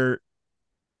where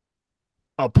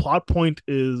a plot point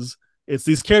is it's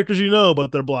these characters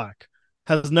but they're black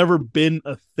has never been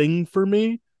a thing for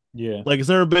me. Yeah. Like,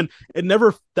 that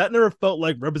never felt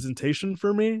like representation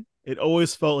for me. It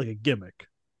always felt like a gimmick.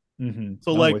 So, I'm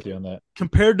like, with you on that.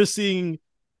 compared to seeing,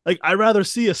 like, I'd rather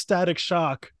see a Static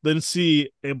Shock than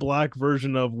see a black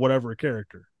version of whatever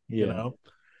character, you know?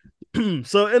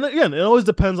 So, and again, it always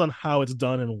depends on how it's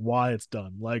done and why it's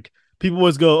done. Like, people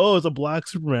always go, oh, it's a black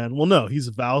Superman. Well, no, he's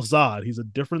Val Zod. He's a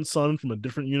different son from a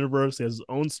different universe. He has his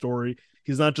own story.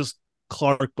 He's not just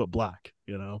Clark, but black,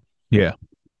 you know? Yeah.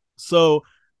 So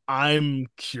I'm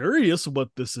curious what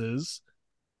this is,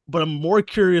 but I'm more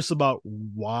curious about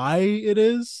why it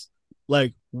is.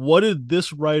 Like, what did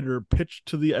this writer pitch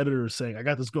to the editor saying, I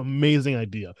got this amazing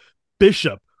idea.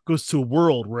 Bishop goes to a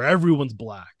world where everyone's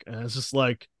black. And it's just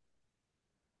like,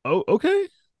 oh, okay.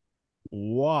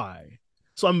 Why?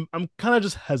 So I'm kind of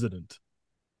just hesitant.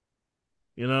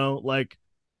 You know, like,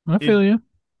 I feel you.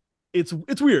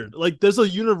 It's weird. Like, there's a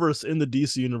universe in the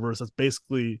DC universe that's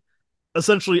basically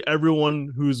essentially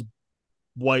everyone who's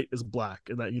white is black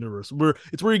in that universe.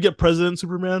 It's where you get President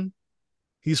Superman.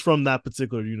 He's from that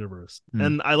particular universe.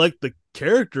 And I like the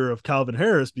character of Calvin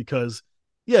Harris because,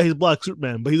 yeah, he's Black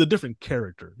Superman, but he's a different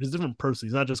character. He's a different person.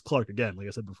 He's not just Clark again, like I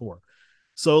said before.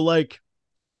 So, like,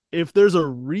 if there's a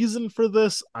reason for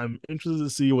this, I'm interested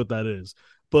to see what that is.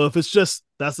 But if it's just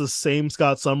that's the same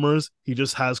Scott Summers, he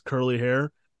just has curly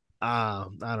hair. I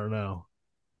don't know,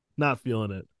 not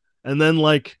feeling it. And then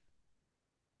like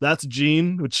that's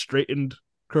Jean with straightened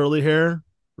curly hair.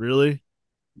 Really?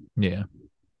 Yeah.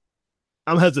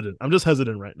 I'm hesitant. I'm just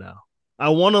hesitant right now. I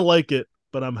want to like it,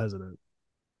 but I'm hesitant.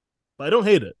 But I don't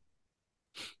hate it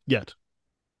yet.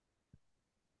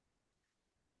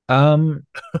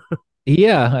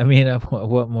 Yeah, I mean,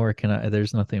 what more can I?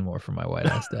 There's nothing more for my white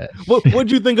ass dad.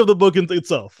 What'd you think of the book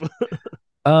itself?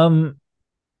 um,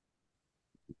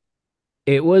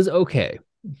 it was okay.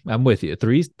 I'm with you.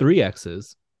 Three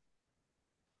X's.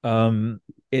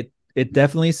 It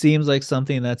definitely seems like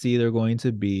something that's either going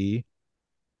to be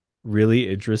really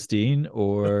interesting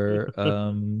or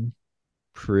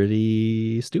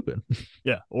pretty stupid.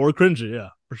 Yeah, or cringy. Yeah,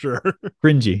 for sure.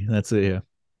 Cringy. That's it. Yeah.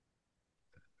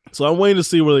 So I'm waiting to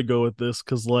see where they go with this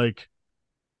because, like,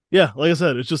 yeah, like I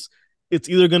said, it's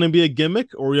either going to be a gimmick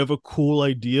or you have a cool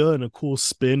idea and a cool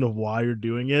spin of why you're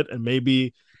doing it, and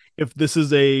maybe if this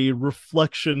is a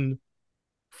reflection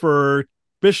for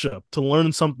Bishop to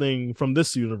learn something from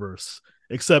this universe.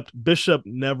 Except Bishop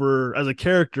never, as a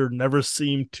character, never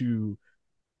seemed to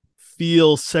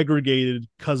feel segregated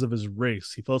because of his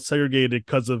race. He felt segregated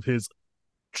because of his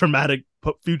traumatic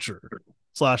future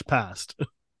 / past.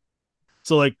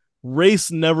 So like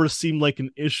race never seemed like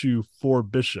an issue for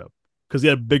Bishop because he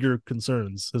had bigger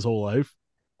concerns his whole life.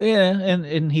 Yeah,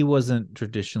 and he wasn't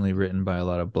traditionally written by a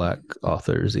lot of black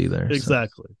authors either.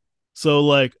 Exactly. So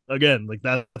like again, like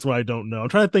that's what I don't know. I'm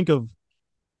trying to think of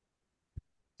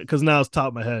because now it's top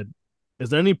of my head. Is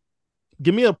there any?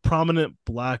 Give me a prominent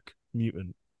black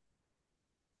mutant.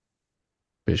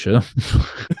 Bishop.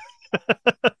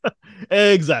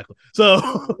 Exactly.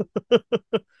 So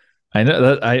I know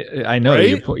that I know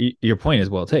right? your point is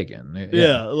well taken.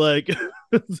 Yeah, like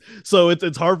so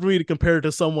it's hard for me to compare it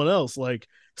to someone else. Like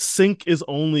Sync is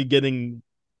only getting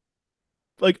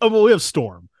like well we have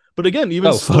Storm, but again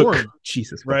even Storm, fuck.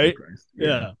 Jesus, right? Christ.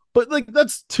 Yeah, but like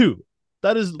that's two.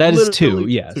 That is two.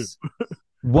 Yes. Two.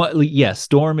 What? Yes,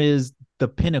 Storm is the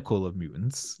pinnacle of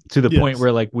mutants to the point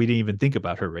where like we didn't even think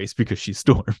about her race because she's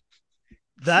Storm.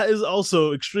 That is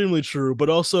also extremely true, but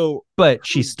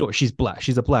she's black.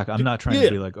 She's a black. I'm not trying to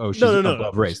be like, oh, she's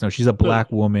above race. No, she's a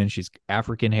black woman. She's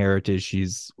African heritage.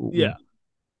 She's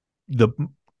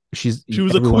she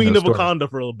was a queen of Wakanda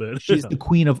for a little bit. She's the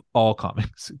queen of all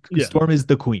comics. Storm is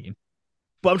the queen.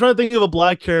 But I'm trying to think of a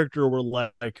black character where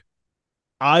like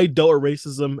I dealt with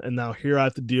racism and now here I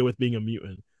have to deal with being a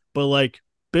mutant. But like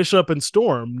Bishop and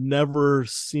Storm never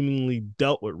seemingly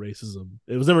dealt with racism.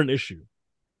 It was never an issue.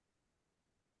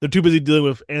 They're too busy dealing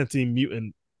with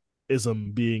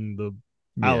anti-mutantism being the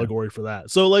allegory for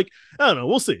that. So like I don't know,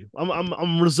 we'll see.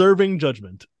 I'm reserving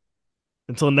judgment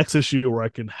until the next issue where I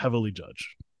can heavily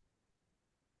judge.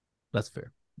 That's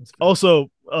fair. Also,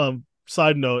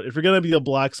 side note, if you're gonna be a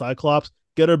black Cyclops,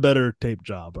 get a better tape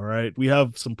job. All right, we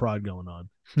have some pride going on.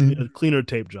 A cleaner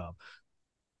tape job.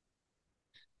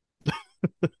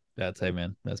 Hey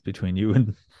man, that's between you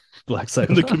and Black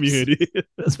Cyclops. The community.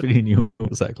 That's between you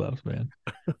and Cyclops, man.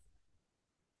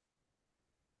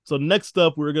 So next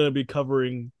up, we're going to be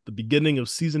covering the beginning of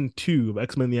season 2 of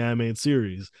X-Men the Animated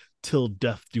Series, Till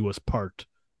Death Do Us Part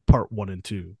 1 and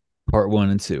 2. Part 1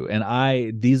 and 2.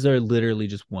 And these are literally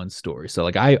just one story. So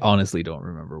like I honestly don't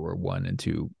remember where 1 and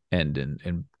 2 end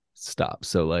and stop.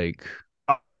 So like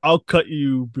I'll cut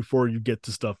you before you get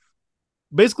to stuff.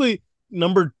 Basically,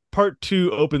 part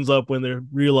 2 opens up when they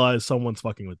realize someone's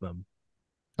fucking with them.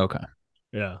 Okay.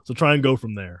 Yeah. So try and go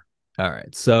from there. All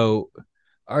right. So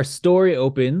our story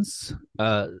opens.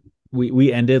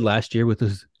 We ended last year with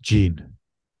this: Jean,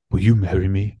 will you marry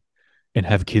me and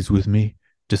have kids with me,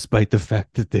 despite the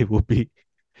fact that they will be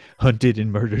hunted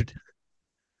and murdered?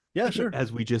 Yeah, sure.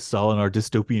 As we just saw in our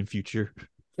dystopian future.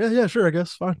 Yeah, sure. I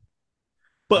guess fine.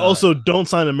 But also, don't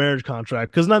sign a marriage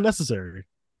contract because it's not necessary.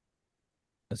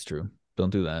 That's true. Don't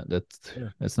do that.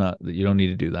 That's not, you don't need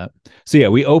to do that. So yeah,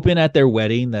 we open at their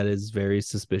wedding. That is very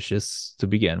suspicious to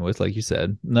begin with. Like you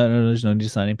said, no, there's no need to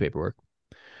sign any paperwork.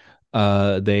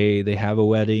 They have a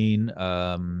wedding.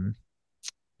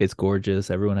 It's gorgeous.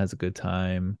 Everyone has a good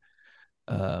time.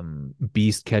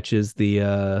 Beast catches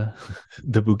the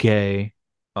bouquet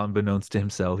unbeknownst to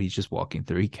himself. He's just walking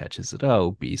through. He catches it.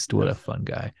 Oh, Beast, what a fun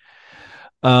guy.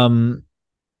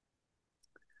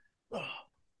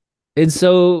 And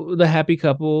so the happy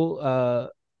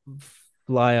couple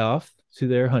fly off to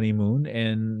their honeymoon,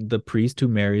 and the priest who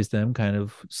marries them kind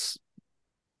of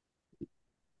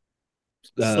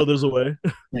slithers away.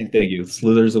 Thank you.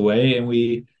 Slithers away,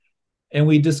 and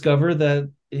we discover that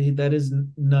is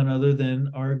none other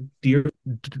than our dear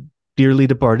dearly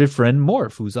departed friend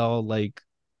Morph, who's all like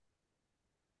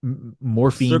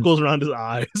morphine. Circles around his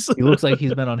eyes. He looks like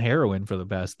he's been on heroin for the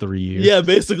past 3 years. Yeah,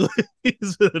 basically,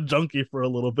 he's been a junkie for a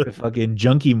little bit. The fucking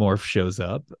junkie Morph shows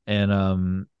up,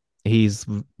 and he's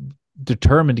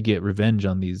determined to get revenge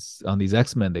on these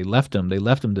X-Men. They left him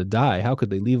to die. How could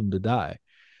they leave him to die?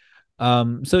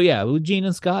 So yeah, Jean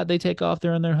and Scott, they take off.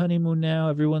 They're on their honeymoon now.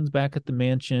 Everyone's back at the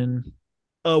mansion.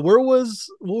 Where was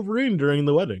Wolverine during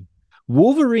the wedding?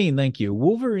 Wolverine, thank you.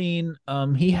 Wolverine,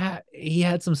 he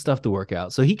had some stuff to work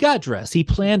out. So he got dressed. He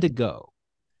planned to go.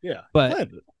 Yeah. But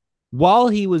while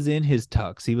he was in his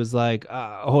tux, he was like,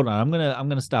 hold on, I'm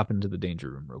gonna stop into the danger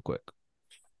room real quick.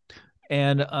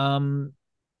 And I'm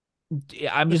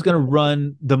just gonna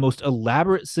run the most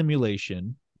elaborate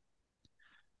simulation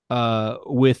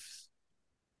with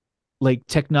like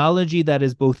technology that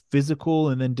is both physical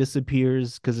and then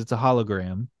disappears because it's a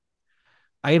hologram.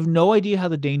 I have no idea how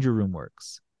the danger room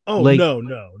works. Oh, like, no,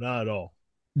 not at all.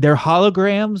 They're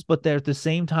holograms, but they're at the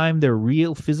same time they're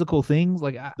real physical things.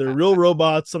 Like they're real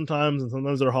robots sometimes, and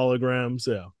sometimes they're holograms.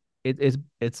 Yeah,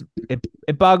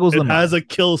 it boggles the mind. It has a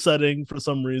kill setting for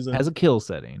some reason. It has a kill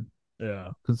setting. Yeah,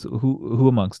 because who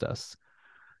amongst us?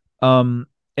 And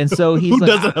so he's who like,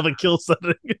 doesn't have a kill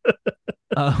setting?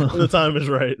 When the time is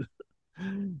right.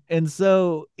 And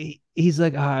so he's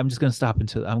like, I'm gonna stop in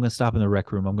the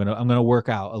rec room. I'm gonna work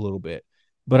out a little bit,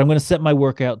 but I'm gonna set my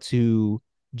workout to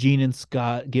Jean and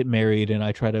Scott get married, and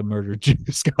I try to murder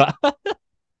Scott.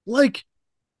 Like,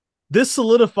 this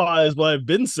solidifies what I've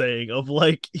been saying of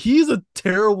like, he's a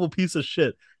terrible piece of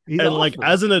shit. He's and awful. Like,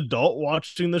 as an adult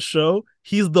watching the show,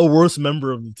 he's the worst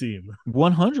member of the team.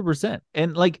 100%.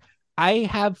 And like,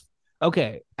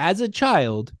 as a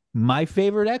child, my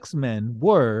favorite X-Men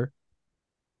were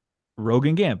Rogue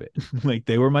and Gambit. Like,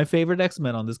 they were my favorite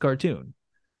X-Men on this cartoon.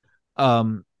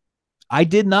 I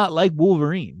did not like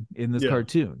Wolverine in this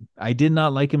cartoon. I did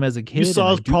not like him as a kid. You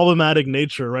saw his problematic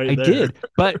nature right there. I did,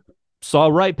 but saw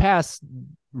right past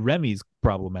Remy's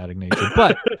problematic nature.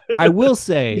 But I will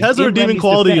say, he has a redeeming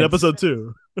quality in episode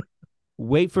 2.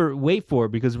 Wait for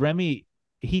it, because Remy,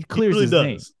 he clears his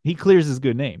name. He clears his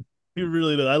good name. He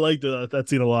really does. I liked that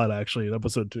scene a lot, actually, in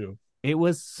episode 2. It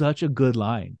was such a good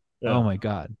line. Yeah. Oh my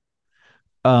God.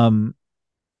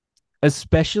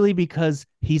 Especially because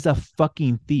he's a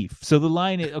fucking thief. So the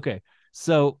line is okay.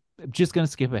 So I'm just gonna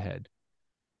skip ahead.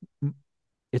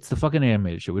 It's the fucking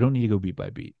animated show. We don't need to go beat by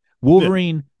beat.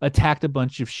 Wolverine attacked a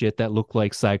bunch of shit that looked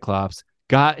like Cyclops,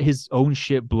 got his own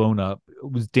shit blown up.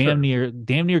 It was damn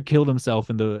near killed himself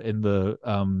in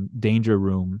the danger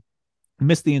room.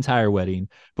 Missed the entire wedding.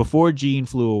 Before Jean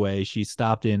flew away, she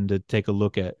stopped in to take a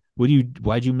look at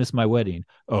why'd you miss my wedding?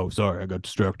 Oh, sorry, I got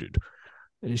distracted.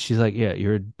 She's like, yeah,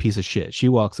 you're a piece of shit. She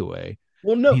walks away.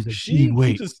 Well, no, like,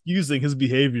 she's just using his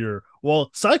behavior.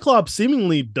 Well, Cyclops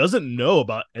seemingly doesn't know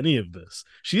about any of this.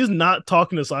 She is not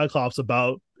talking to Cyclops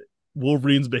about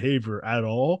Wolverine's behavior at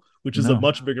all, which is a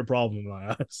much bigger problem in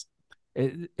my eyes.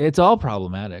 It's all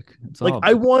problematic.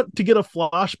 I want to get a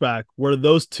flashback where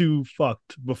those two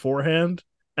fucked beforehand,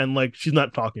 and like she's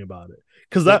not talking about it,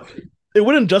 because it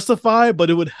wouldn't justify,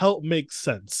 but it would help make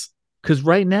sense. Because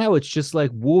right now it's just like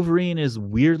Wolverine is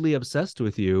weirdly obsessed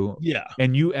with you. Yeah.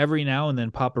 And you every now and then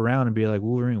pop around and be like,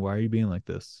 Wolverine, why are you being like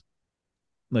this?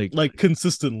 Like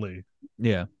consistently.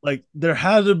 Yeah. Like there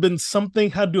had to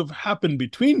have happened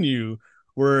between you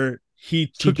where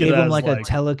she gave him like a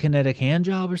telekinetic hand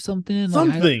job or something.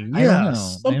 Something. I don't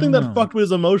know. Something that fucked with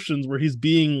his emotions where he's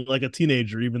being like a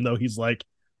teenager, even though he's like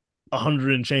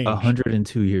 100 and change.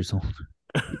 102 years old.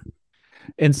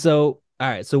 And so, all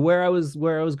right, so where I was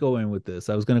going with this,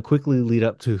 I was going to quickly lead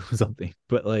up to something,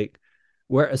 but like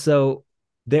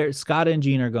Scott and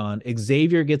Jean are gone.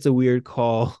 Xavier gets a weird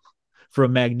call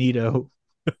from Magneto.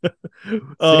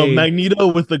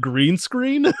 Magneto with the green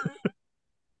screen.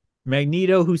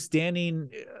 Magneto, who's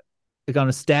standing like on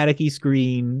a staticky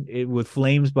screen with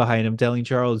flames behind him, telling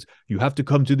Charles, "You have to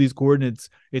come to these coordinates.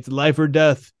 It's life or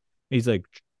death." He's like,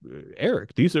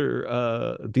 Eric, these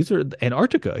are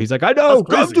Antarctica. He's like, I know,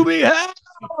 come to me,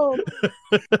 help.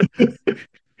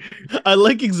 I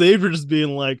like Xavier just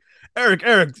being like, Eric,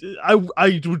 I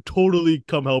would totally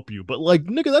come help you, but like,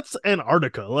 nigga, that's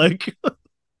Antarctica. Like,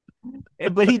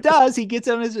 but he does. He gets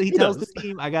on he tells the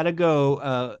team, I gotta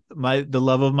go. The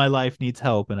love of my life needs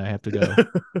help, and I have to go.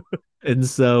 And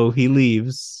so he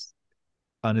leaves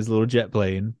on his little jet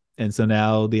plane. And so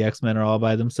now the X-Men are all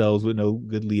by themselves with no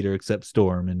good leader except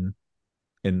Storm. And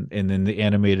in the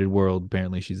animated world,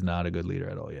 apparently she's not a good leader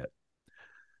at all yet.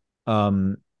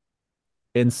 And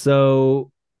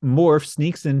so Morph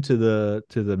sneaks into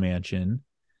the mansion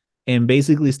and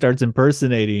basically starts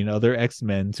impersonating other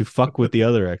X-Men to fuck with the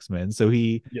other X-Men. So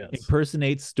he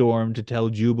impersonates Storm to tell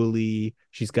Jubilee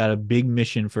she's got a big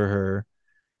mission for her,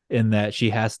 and that she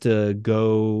has to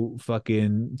go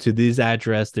fucking to this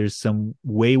address. There's some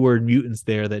wayward mutants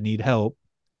there that need help.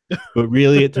 But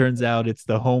really, it turns out it's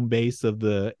the home base of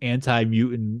the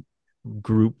anti-mutant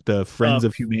group, the Friends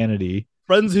of Humanity.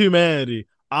 Friends of Humanity.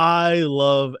 I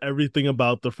love everything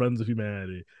about the Friends of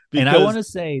Humanity. And I want to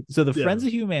say, so the Friends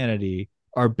of Humanity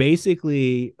are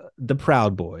basically the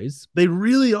Proud Boys. They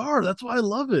really are. That's why I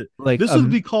love it. Like this would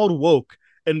be called woke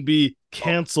and be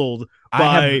canceled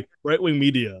by right-wing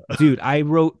media. Dude, I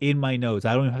wrote in my notes.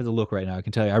 I don't even have to look right now. I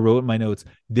can tell you. I wrote in my notes.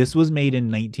 This was made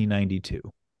in 1992.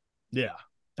 Yeah.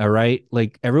 All right.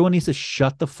 Like everyone needs to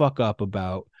shut the fuck up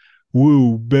about,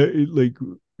 whoa, like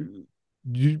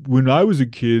when I was a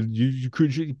kid, you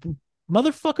could,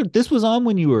 motherfucker, this was on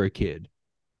when you were a kid.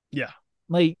 Yeah.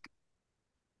 Like,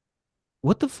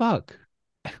 what the fuck?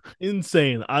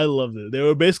 Insane. I loved it. They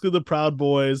were basically the Proud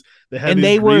Boys.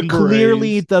 They were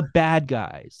clearly the bad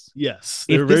guys. Yes.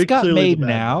 If this got made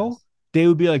now, they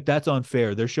would be like, that's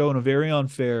unfair. They're showing a very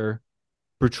unfair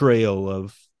portrayal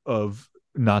of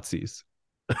Nazis.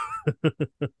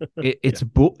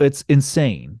 It's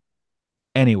insane.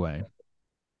 Anyway.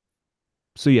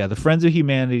 So yeah, the Friends of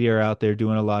Humanity are out there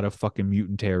doing a lot of fucking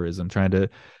mutant terrorism,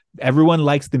 everyone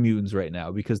likes the mutants right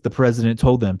now because the president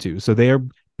told them to. So they're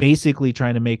basically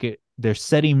trying to make it, they're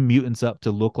setting mutants up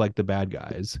to look like the bad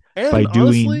guys and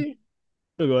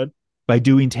by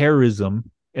doing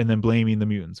terrorism and then blaming the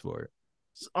mutants for it.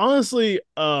 Honestly,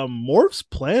 Morph's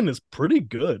plan is pretty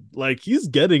good. Like he's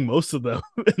getting most of them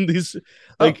in these,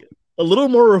 like a little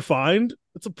more refined.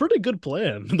 It's a pretty good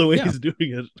plan the way he's doing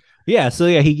it. Yeah. So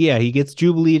he gets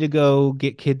Jubilee to go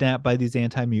get kidnapped by these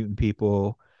anti-mutant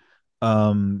people.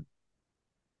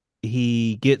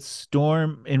 He gets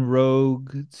Storm and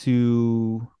Rogue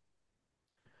to.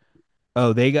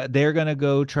 They're gonna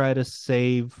go try to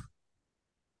save.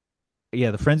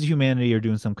 Yeah, the Friends of Humanity are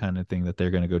doing some kind of thing that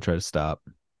they're gonna go try to stop.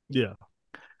 Yeah,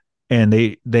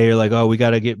 and they're like, oh, we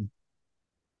gotta get.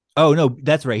 Oh no,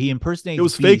 that's right. He impersonates. It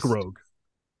was Beast. fake Rogue.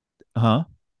 Huh?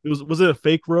 Was it a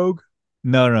fake Rogue?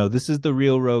 No. This is the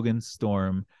real Rogue and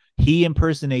Storm. He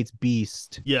impersonates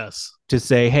Beast. Yes. To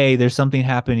say, hey, there's something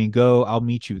happening. Go, I'll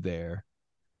meet you there.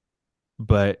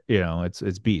 But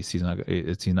it's Beast. He's not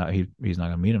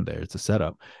gonna meet him there. It's a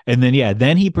setup. And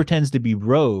then he pretends to be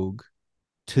Rogue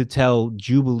to tell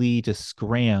Jubilee to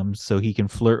scram so he can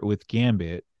flirt with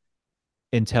Gambit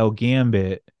and tell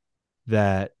Gambit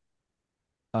that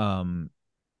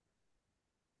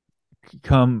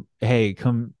come,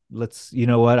 let's, you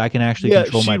know what, I can actually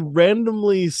control she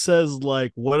randomly says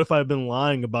like, what if I've been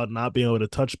lying about not being able to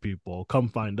touch people? Come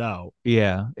find out.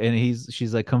 Yeah. And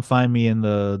she's like, come find me in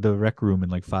the rec room in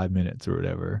like 5 minutes or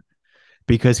whatever,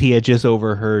 because he had just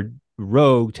overheard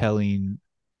Rogue telling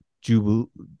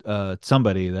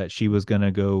somebody that she was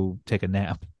gonna go take a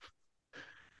nap.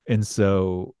 And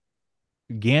so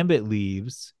Gambit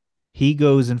leaves. He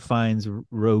goes and finds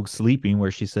Rogue sleeping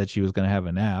where she said she was gonna have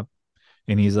a nap.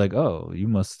 And he's like, oh, you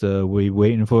must be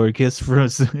waiting for a kiss from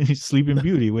Sleeping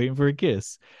Beauty, waiting for a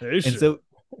kiss.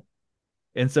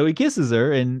 And so he kisses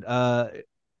her, and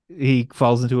he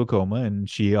falls into a coma, and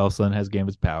she all of a sudden has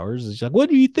Gambit's powers. She's like,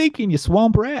 what are you thinking, you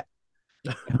swamp rat?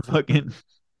 Fucking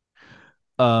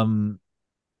and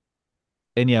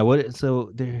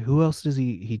who else does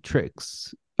he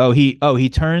tricks? He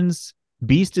turns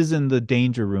Beast is in the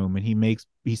danger room, and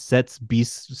he sets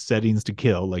Beast's settings to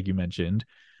kill, like you mentioned.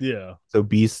 Yeah. So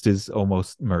Beast is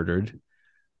almost murdered.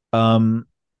 And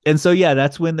so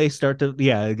that's when they start to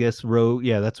I guess Rogue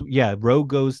Rogue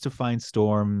goes to find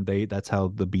Storm. That's how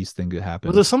the Beast thing happens.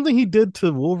 Was there something he did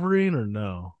to Wolverine or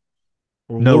no?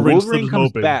 No, Wolverine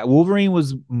comes back. Wolverine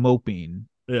was moping.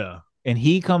 Yeah. And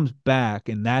he comes back,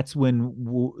 and that's when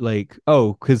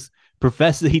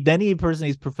because he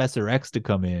impersonates Professor X to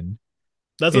come in.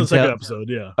 That's in the second episode,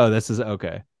 yeah. Oh, this is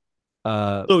okay.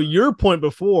 So your point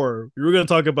before, you were going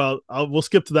to talk about, we'll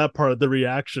skip to that part of the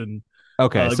reaction.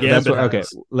 Okay, so that's what, okay.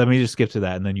 Let me just skip to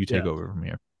that, and then you take over from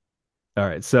here. All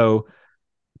right. So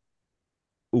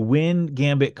when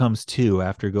Gambit comes to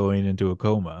after going into a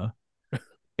coma,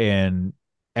 and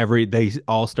they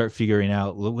all start figuring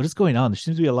out what is going on. There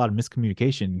seems to be a lot of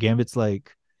miscommunication. Gambit's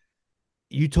like,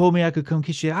 you told me I could come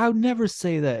kiss you. I would never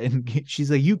say that. And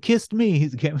she's like, you kissed me.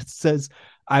 Gambit says,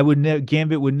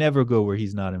 Gambit would never go where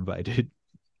he's not invited.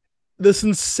 The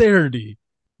sincerity.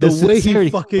 The way he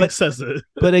fucking says it.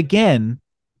 But again,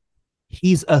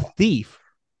 he's a thief.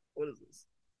 What is this?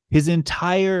 His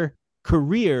entire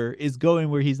career is going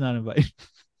where he's not invited.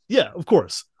 Yeah, of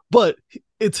course. But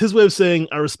It's his way of saying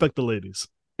I respect the ladies.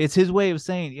 It's his way of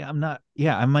saying, yeah, I'm not,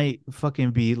 yeah, I might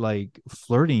fucking be like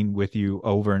flirting with you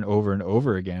over and over and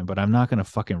over again, but I'm not going to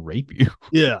fucking rape you.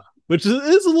 Yeah, which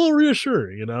is a little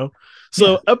reassuring, you know?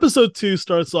 So episode 2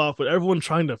 starts off with everyone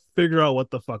trying to figure out what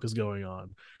the fuck is going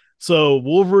on. So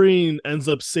Wolverine ends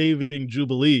up saving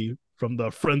Jubilee from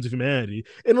the Friends of Humanity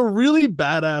in a really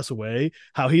badass way.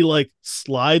 How he like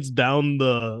slides down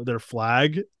their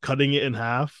flag, cutting it in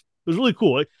half. It was really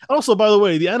cool. Also, by the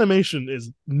way, the animation is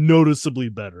noticeably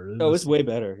better. It's way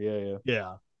better.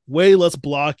 Yeah. Way less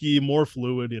blocky, more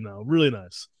fluid, you know, really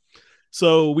nice.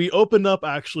 So we opened up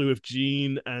actually with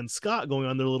Jean and Scott going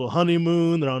on their little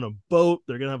honeymoon. They're on a boat.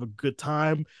 They're going to have a good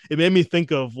time. It made me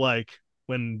think of like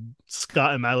when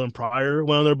Scott and Madeline Pryor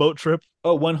went on their boat trip.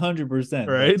 Oh, 100%.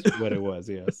 Right? That's what it was,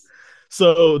 yes.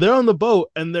 So they're on the boat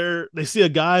and they see a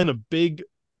guy in a big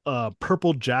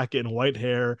purple jacket and white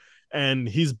hair. And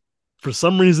he's, for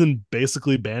some reason,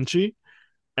 basically Banshee.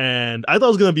 And I thought it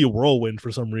was going to be a Whirlwind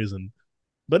for some reason.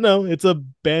 But no, it's a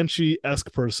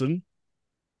Banshee-esque person.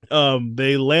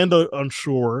 They land on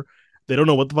shore. They don't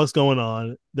know what the fuck's going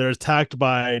on. They're attacked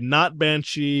by not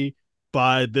Banshee,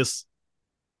 by this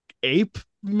ape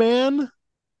man.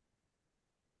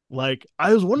 Like,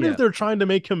 I was wondering if they're trying to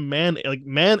make him man. No,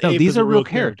 ape. These are real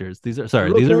characters. These are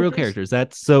real characters.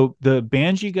 That's so the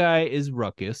Banshee guy is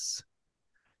Ruckus.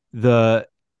 The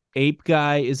ape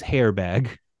guy is Hairbag.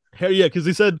 Yeah, because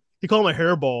he called him a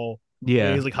hairball.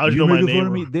 Yeah, he's like, "How'd you know my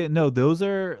name?" No, those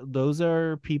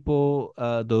are people.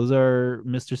 Those are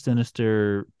Mr.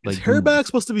 Sinister. Like, is Hairbag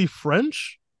supposed to be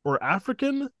French or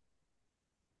African?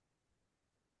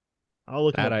 I'll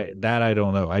look that. I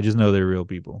don't know. I just know they're real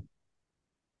people.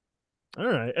 All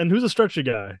right, and who's a stretchy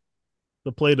guy?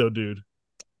 The Play-Doh dude.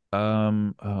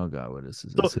 Oh god, what is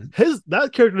this? So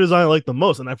that character design I like the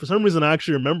most, and for some reason I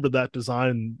actually remember that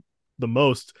design the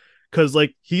most because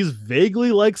like he's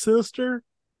vaguely like Sinister.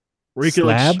 Where he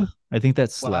Slab? Can, like, I think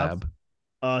that's Slab.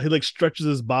 He like stretches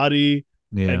his body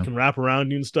and can wrap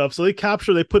around you and stuff. So they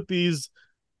put these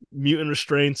mutant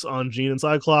restraints on Jean and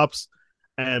Cyclops,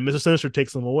 and Mr. Sinister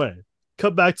takes them away.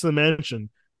 Cut back to the mansion.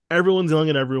 Everyone's yelling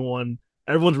at everyone.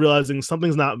 Everyone's realizing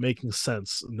something's not making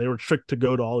sense, and they were tricked to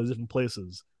go to all these different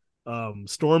places.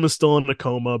 Storm is still in a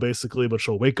coma, basically, but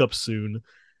she'll wake up soon.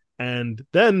 And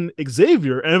then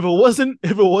Xavier, and if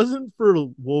it wasn't for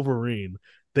Wolverine,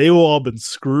 they will all been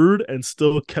screwed and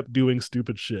still kept doing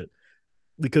stupid shit.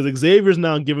 Because Xavier's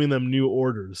now giving them new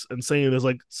orders and saying there's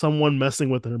like someone messing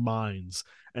with their minds.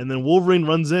 And then Wolverine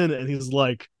runs in and he's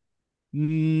like,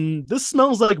 this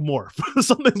smells like Morph.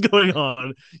 Something's going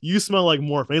on. You smell like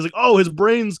Morph. And he's like, oh, his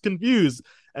brain's confused.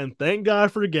 And thank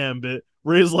God for Gambit,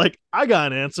 where he's like, I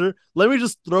got an answer. Let me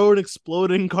just throw an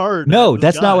exploding card. No,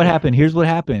 that's not what happened. Here's what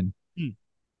happened.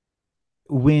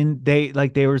 When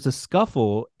there was a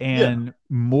scuffle and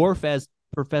Morph as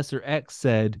Professor X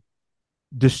said,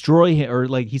 destroy him, or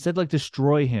like he said, like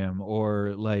destroy him,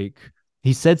 or like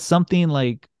he said something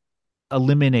like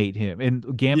eliminate him.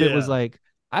 And Gambit was like,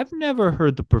 I've never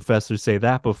heard the professor say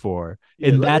that before.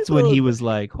 And that's when he was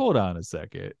like, hold on a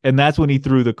second. And that's when he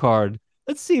threw the card.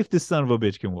 Let's see if this son of a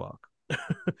bitch can walk.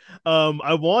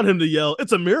 I want him to yell,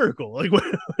 it's a miracle, like when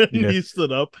he stood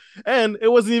up, and it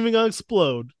wasn't even gonna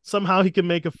explode. Somehow he can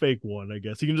make a fake one, I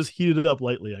guess. He can just heat it up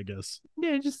lightly, I guess.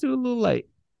 Yeah, just do a little light.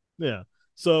 Yeah.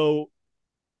 So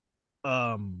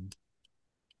not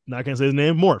gonna say his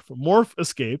name. Morph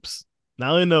escapes.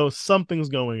 Now they know something's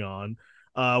going on.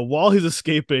 While he's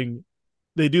escaping,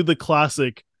 they do the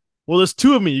classic, well, there's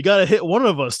two of me, you gotta hit one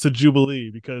of us to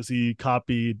Jubilee, because he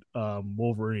copied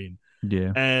Wolverine.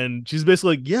 Yeah. And she's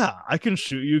basically like, yeah, I can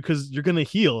shoot you because you're going to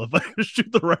heal if I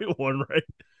shoot the right one, right?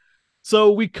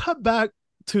 So we cut back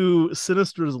to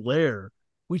Sinister's lair,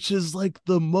 which is like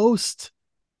the most,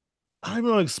 I don't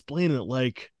know how to explain it,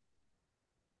 like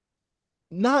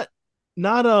not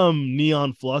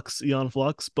Eon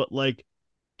Flux, but like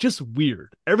just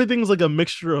weird. Everything's like a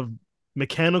mixture of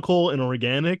mechanical and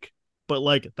organic, but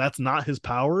like that's not his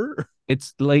power.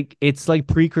 It's like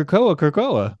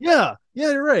pre-Krakoa. Yeah,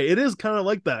 you're right. It is kind of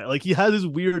like that. Like he has these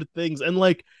weird things, and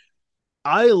like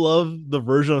I love the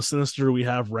version of Sinister we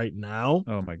have right now.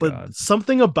 Oh my god! But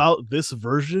something about this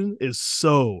version is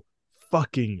so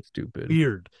fucking stupid,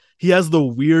 weird. He has the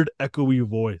weird echoey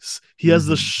voice. He has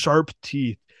the sharp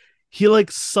teeth. He like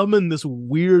summoned this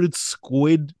weird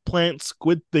squid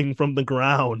thing from the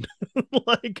ground.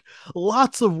 Like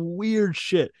lots of weird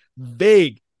shit.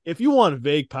 Vague. If you want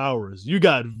vague powers, you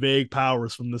got vague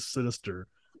powers from this Sinister.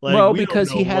 Like, well,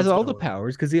 because he has all the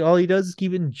powers, because all he does is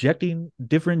keep injecting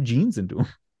different genes into him.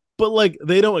 But like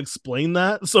they don't explain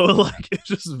that, so like it's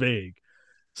just vague.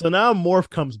 So now Morph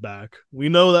comes back. We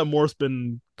know that Morph's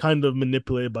been kind of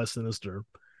manipulated by Sinister.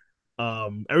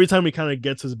 Every time he kind of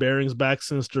gets his bearings back,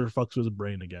 Sinister fucks with his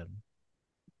brain again.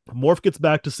 Morph gets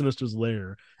back to Sinister's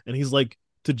lair, and he's like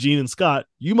to Jean and Scott,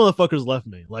 "You motherfuckers left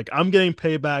me. Like, I'm getting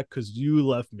payback because you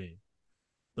left me."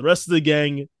 The rest of the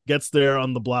gang gets there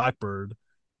on the Blackbird,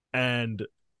 and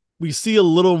we see a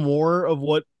little more of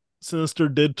what Sinister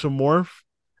did to Morph,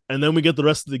 and then we get the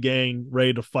rest of the gang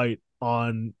ready to fight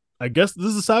on, I guess this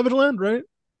is a Savage Land, right?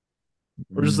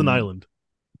 Or just an island?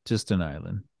 Just an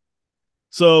island.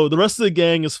 So the rest of the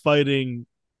gang is fighting,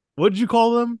 what did you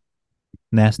call them?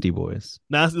 Nasty Boys.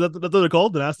 Nasty, that's what they're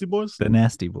called? The Nasty Boys? The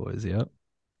Nasty Boys, yep.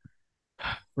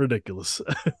 Ridiculous.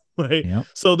 Right? Yep.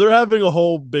 So they're having a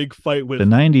whole big fight with the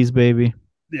 90s, baby.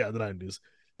 Yeah, the 90s.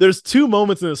 There's two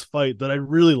moments in this fight that I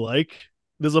really like.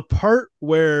 There's a part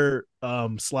where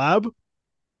Slab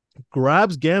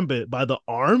grabs Gambit by the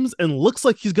arms and looks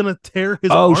like he's gonna tear his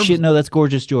arms. Oh shit, no, that's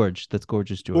Gorgeous George.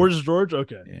 Gorgeous George?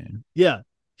 Okay. Yeah.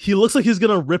 He looks like he's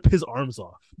gonna rip his arms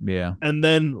off. Yeah. And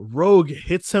then Rogue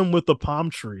hits him with the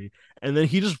palm tree, and then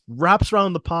he just wraps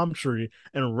around the palm tree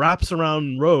and wraps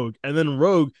around Rogue, and then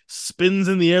Rogue spins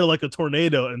in the air like a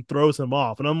tornado and throws him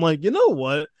off. And I'm like, you know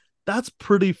what? That's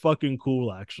pretty fucking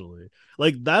cool, actually.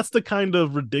 Like, that's the kind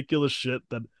of ridiculous shit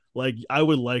that like I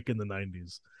would like in the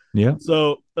 90s. Yeah.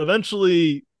 So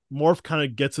eventually Morph kind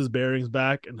of gets his bearings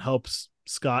back and helps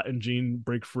Scott and Jean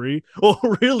break free. Oh,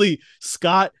 really?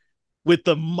 Scott, with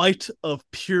the might of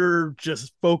pure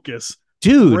just focus,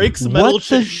 dude, breaks metal what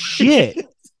the shit?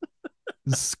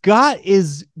 Scott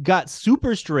got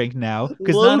super strength now,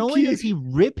 because not only does he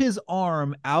rip his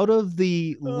arm out of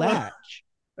the latch,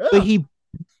 but he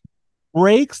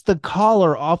breaks the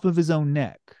collar off of his own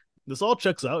neck. This all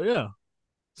checks out, yeah.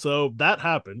 So that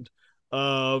happened.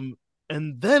 And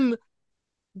then,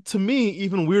 to me,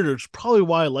 even weirder, it's probably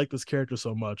why I like this character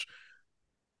so much.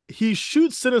 He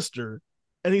shoots Sinister,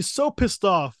 and he's so pissed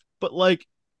off, but like,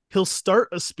 he'll start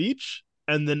a speech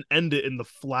and then end it in the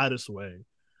flattest way.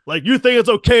 Like, you think it's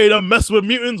okay to mess with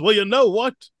mutants? Well, you know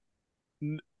what?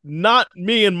 Not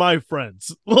me and my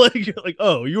friends. Like,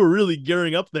 oh, you were really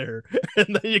gearing up there,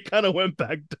 and then you kind of went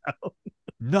back down.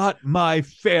 Not my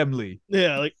family.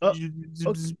 Yeah, like, okay.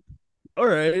 All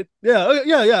right, yeah.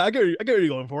 I get what you're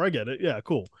going for. I get it. Yeah,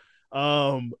 cool.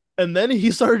 And then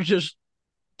he started just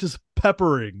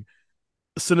peppering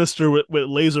Sinister with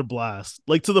laser blast,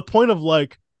 like to the point of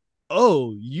like,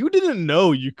 oh, you didn't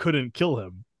know you couldn't kill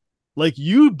him. Like,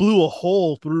 you blew a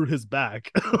hole through his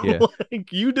back. Yeah.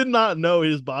 Like, you did not know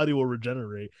his body will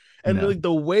regenerate. And like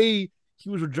the way he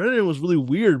was regenerating was really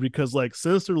weird, because like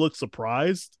Sinister looked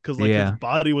surprised because like his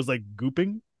body was like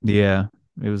gooping. Yeah,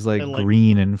 it was like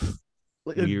green and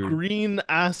like weird. A green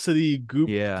acidy goop.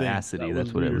 Yeah, acidy.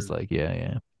 That's what it was like.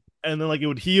 Yeah. And then like it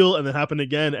would heal and then happen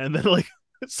again, and then like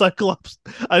Cyclops,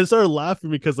 I started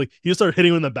laughing because like he started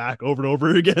hitting him in the back over and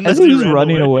over again as he was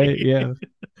running away. Yeah.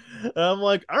 I'm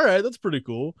like, all right, that's pretty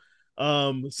cool.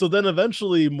 So then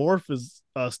eventually Morph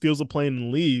steals a plane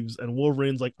and leaves, and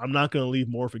Wolverine's like, I'm not gonna leave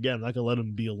Morph again. I'm not gonna let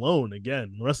him be alone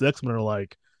again. The rest of the X-Men are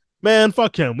like, man,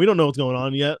 fuck him. We don't know what's going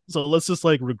on yet, so let's just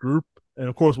like regroup. And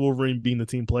of course, Wolverine, being the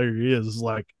team player he is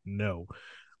like, no,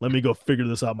 let me go figure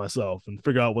this out myself and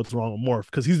figure out what's wrong with Morph,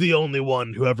 because he's the only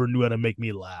one who ever knew how to make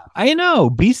me laugh. I know.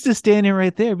 Beast is standing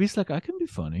right there. Beast's like, I can be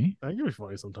funny. I can be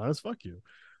funny sometimes. Fuck you.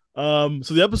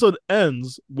 So the episode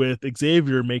ends with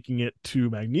Xavier making it to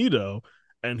Magneto,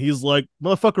 and he's like,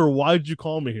 motherfucker, why'd you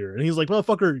call me here? And he's like,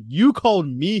 motherfucker, you called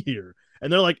me here.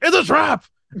 And they're like, it's a trap.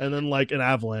 And then like an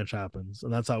avalanche happens,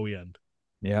 and that's how we end.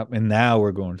 Yep. And now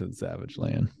we're going to the Savage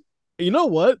Land. You know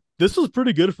what? This was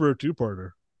pretty good for a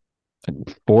two-parter.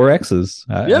 4 X's.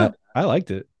 Yeah. I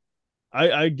liked it.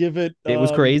 I give it. It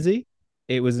was crazy.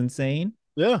 It was insane.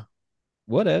 Yeah.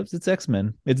 Whatevs. It's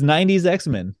X-Men. It's 90s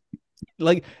X-Men.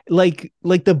 Like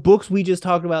the books we just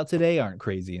talked about today aren't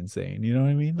crazy insane. You know what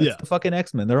I mean? That's the fucking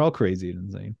X-Men. They're all crazy and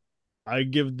insane. I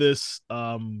give this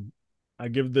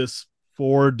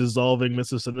 4 dissolving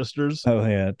Mrs. Sinisters. Oh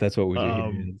yeah, that's what we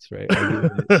do. That's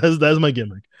right. That's my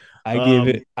gimmick.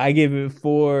 I give it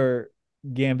 4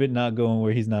 Gambit not going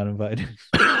where he's not invited.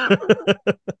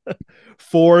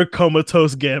 4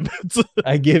 comatose Gambits.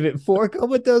 I give it 4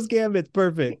 comatose Gambits.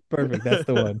 Perfect. That's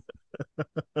the one.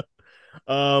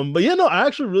 But yeah, no, I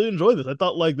actually really enjoyed this. I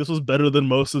thought like this was better than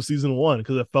most of season 1,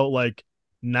 because it felt like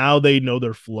now they know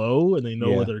their flow and they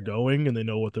know where they're going and they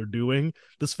know what they're doing.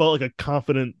 This felt like a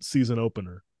confident season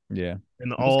opener. Yeah.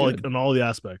 In all the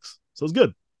aspects. So it's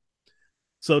good.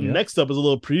 So next up is a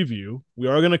little preview. We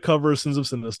are going to cover Sins of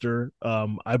Sinister.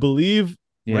 I believe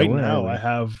now I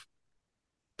have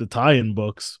the tie-in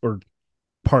books, or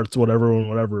parts,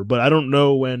 whatever. But I don't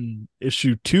know when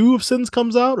issue 2 of Sins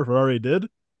comes out, or if it already did.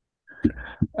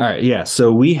 All right, yeah.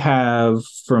 So we have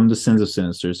from the Sins of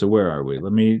Sinister. So where are we?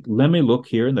 Let me look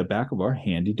here in the back of our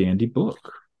handy dandy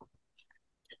book.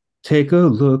 Take a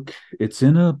look. It's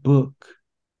in a book.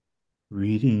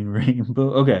 Reading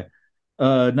Rainbow. Okay.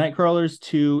 Nightcrawlers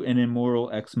 2 and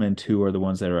Immortal X-Men 2 are the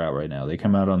ones that are out right now. They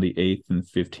come out on the 8th and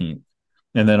 15th.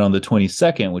 And then on the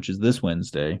 22nd, which is this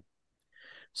Wednesday,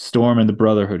 Storm and the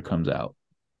Brotherhood comes out.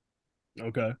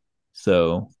 Okay.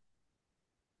 So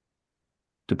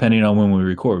depending on when we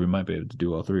record, we might be able to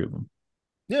do all 3 of them.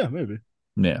 Yeah, maybe.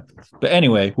 Yeah. But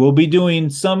anyway, we'll be doing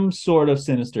some sort of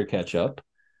Sinister catch-up,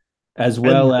 as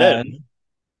well as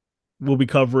we'll be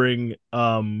covering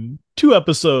 2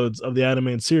 episodes of the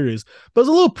animated series. But as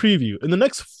a little preview, in the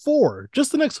next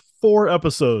 4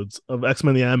 episodes of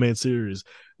X-Men the Animated Series,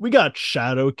 we got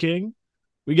Shadow King,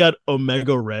 we got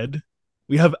Omega Red,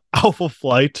 we have Alpha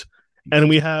Flight, and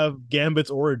we have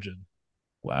Gambit's origin.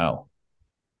 Wow.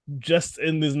 Just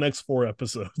in these next 4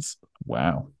 episodes.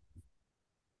 Wow.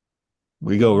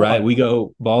 We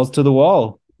go balls to the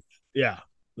wall. Yeah.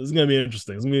 This is gonna be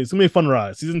interesting. It's gonna be a fun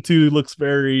ride. Season 2 looks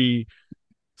very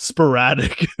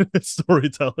sporadic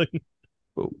storytelling.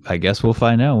 I guess we'll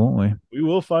find out, won't we? We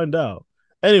will find out.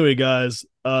 Anyway, guys,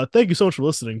 thank you so much for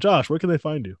listening. Josh, where can they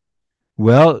find you?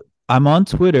 Well, I'm on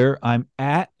Twitter. I'm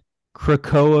at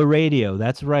Krakoa Radio.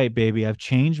 That's right, baby. I've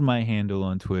changed my handle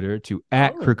on Twitter to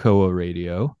at Krakoa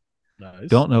Radio. Nice.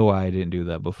 Don't know why I didn't do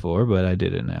that before, but I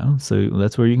did it now. So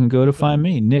that's where you can go to find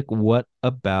me. Nick, what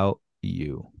about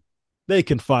you? They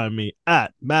can find me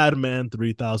at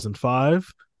Madman3005.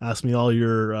 Ask me all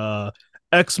your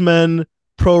X-Men,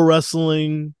 pro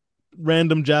wrestling,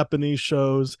 random Japanese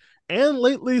shows, and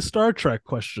lately Star Trek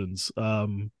questions.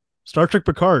 Star Trek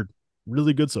Picard,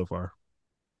 really good so far.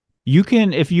 You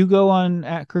can, if you go on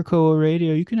at Krakoa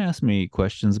Radio, you can ask me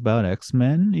questions about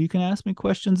X-Men. You can ask me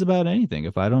questions about anything.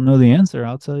 If I don't know the answer,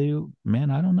 I'll tell you, man,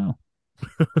 I don't know.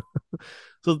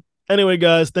 So anyway,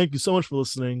 guys, thank you so much for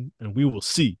listening, and we will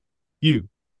see you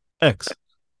X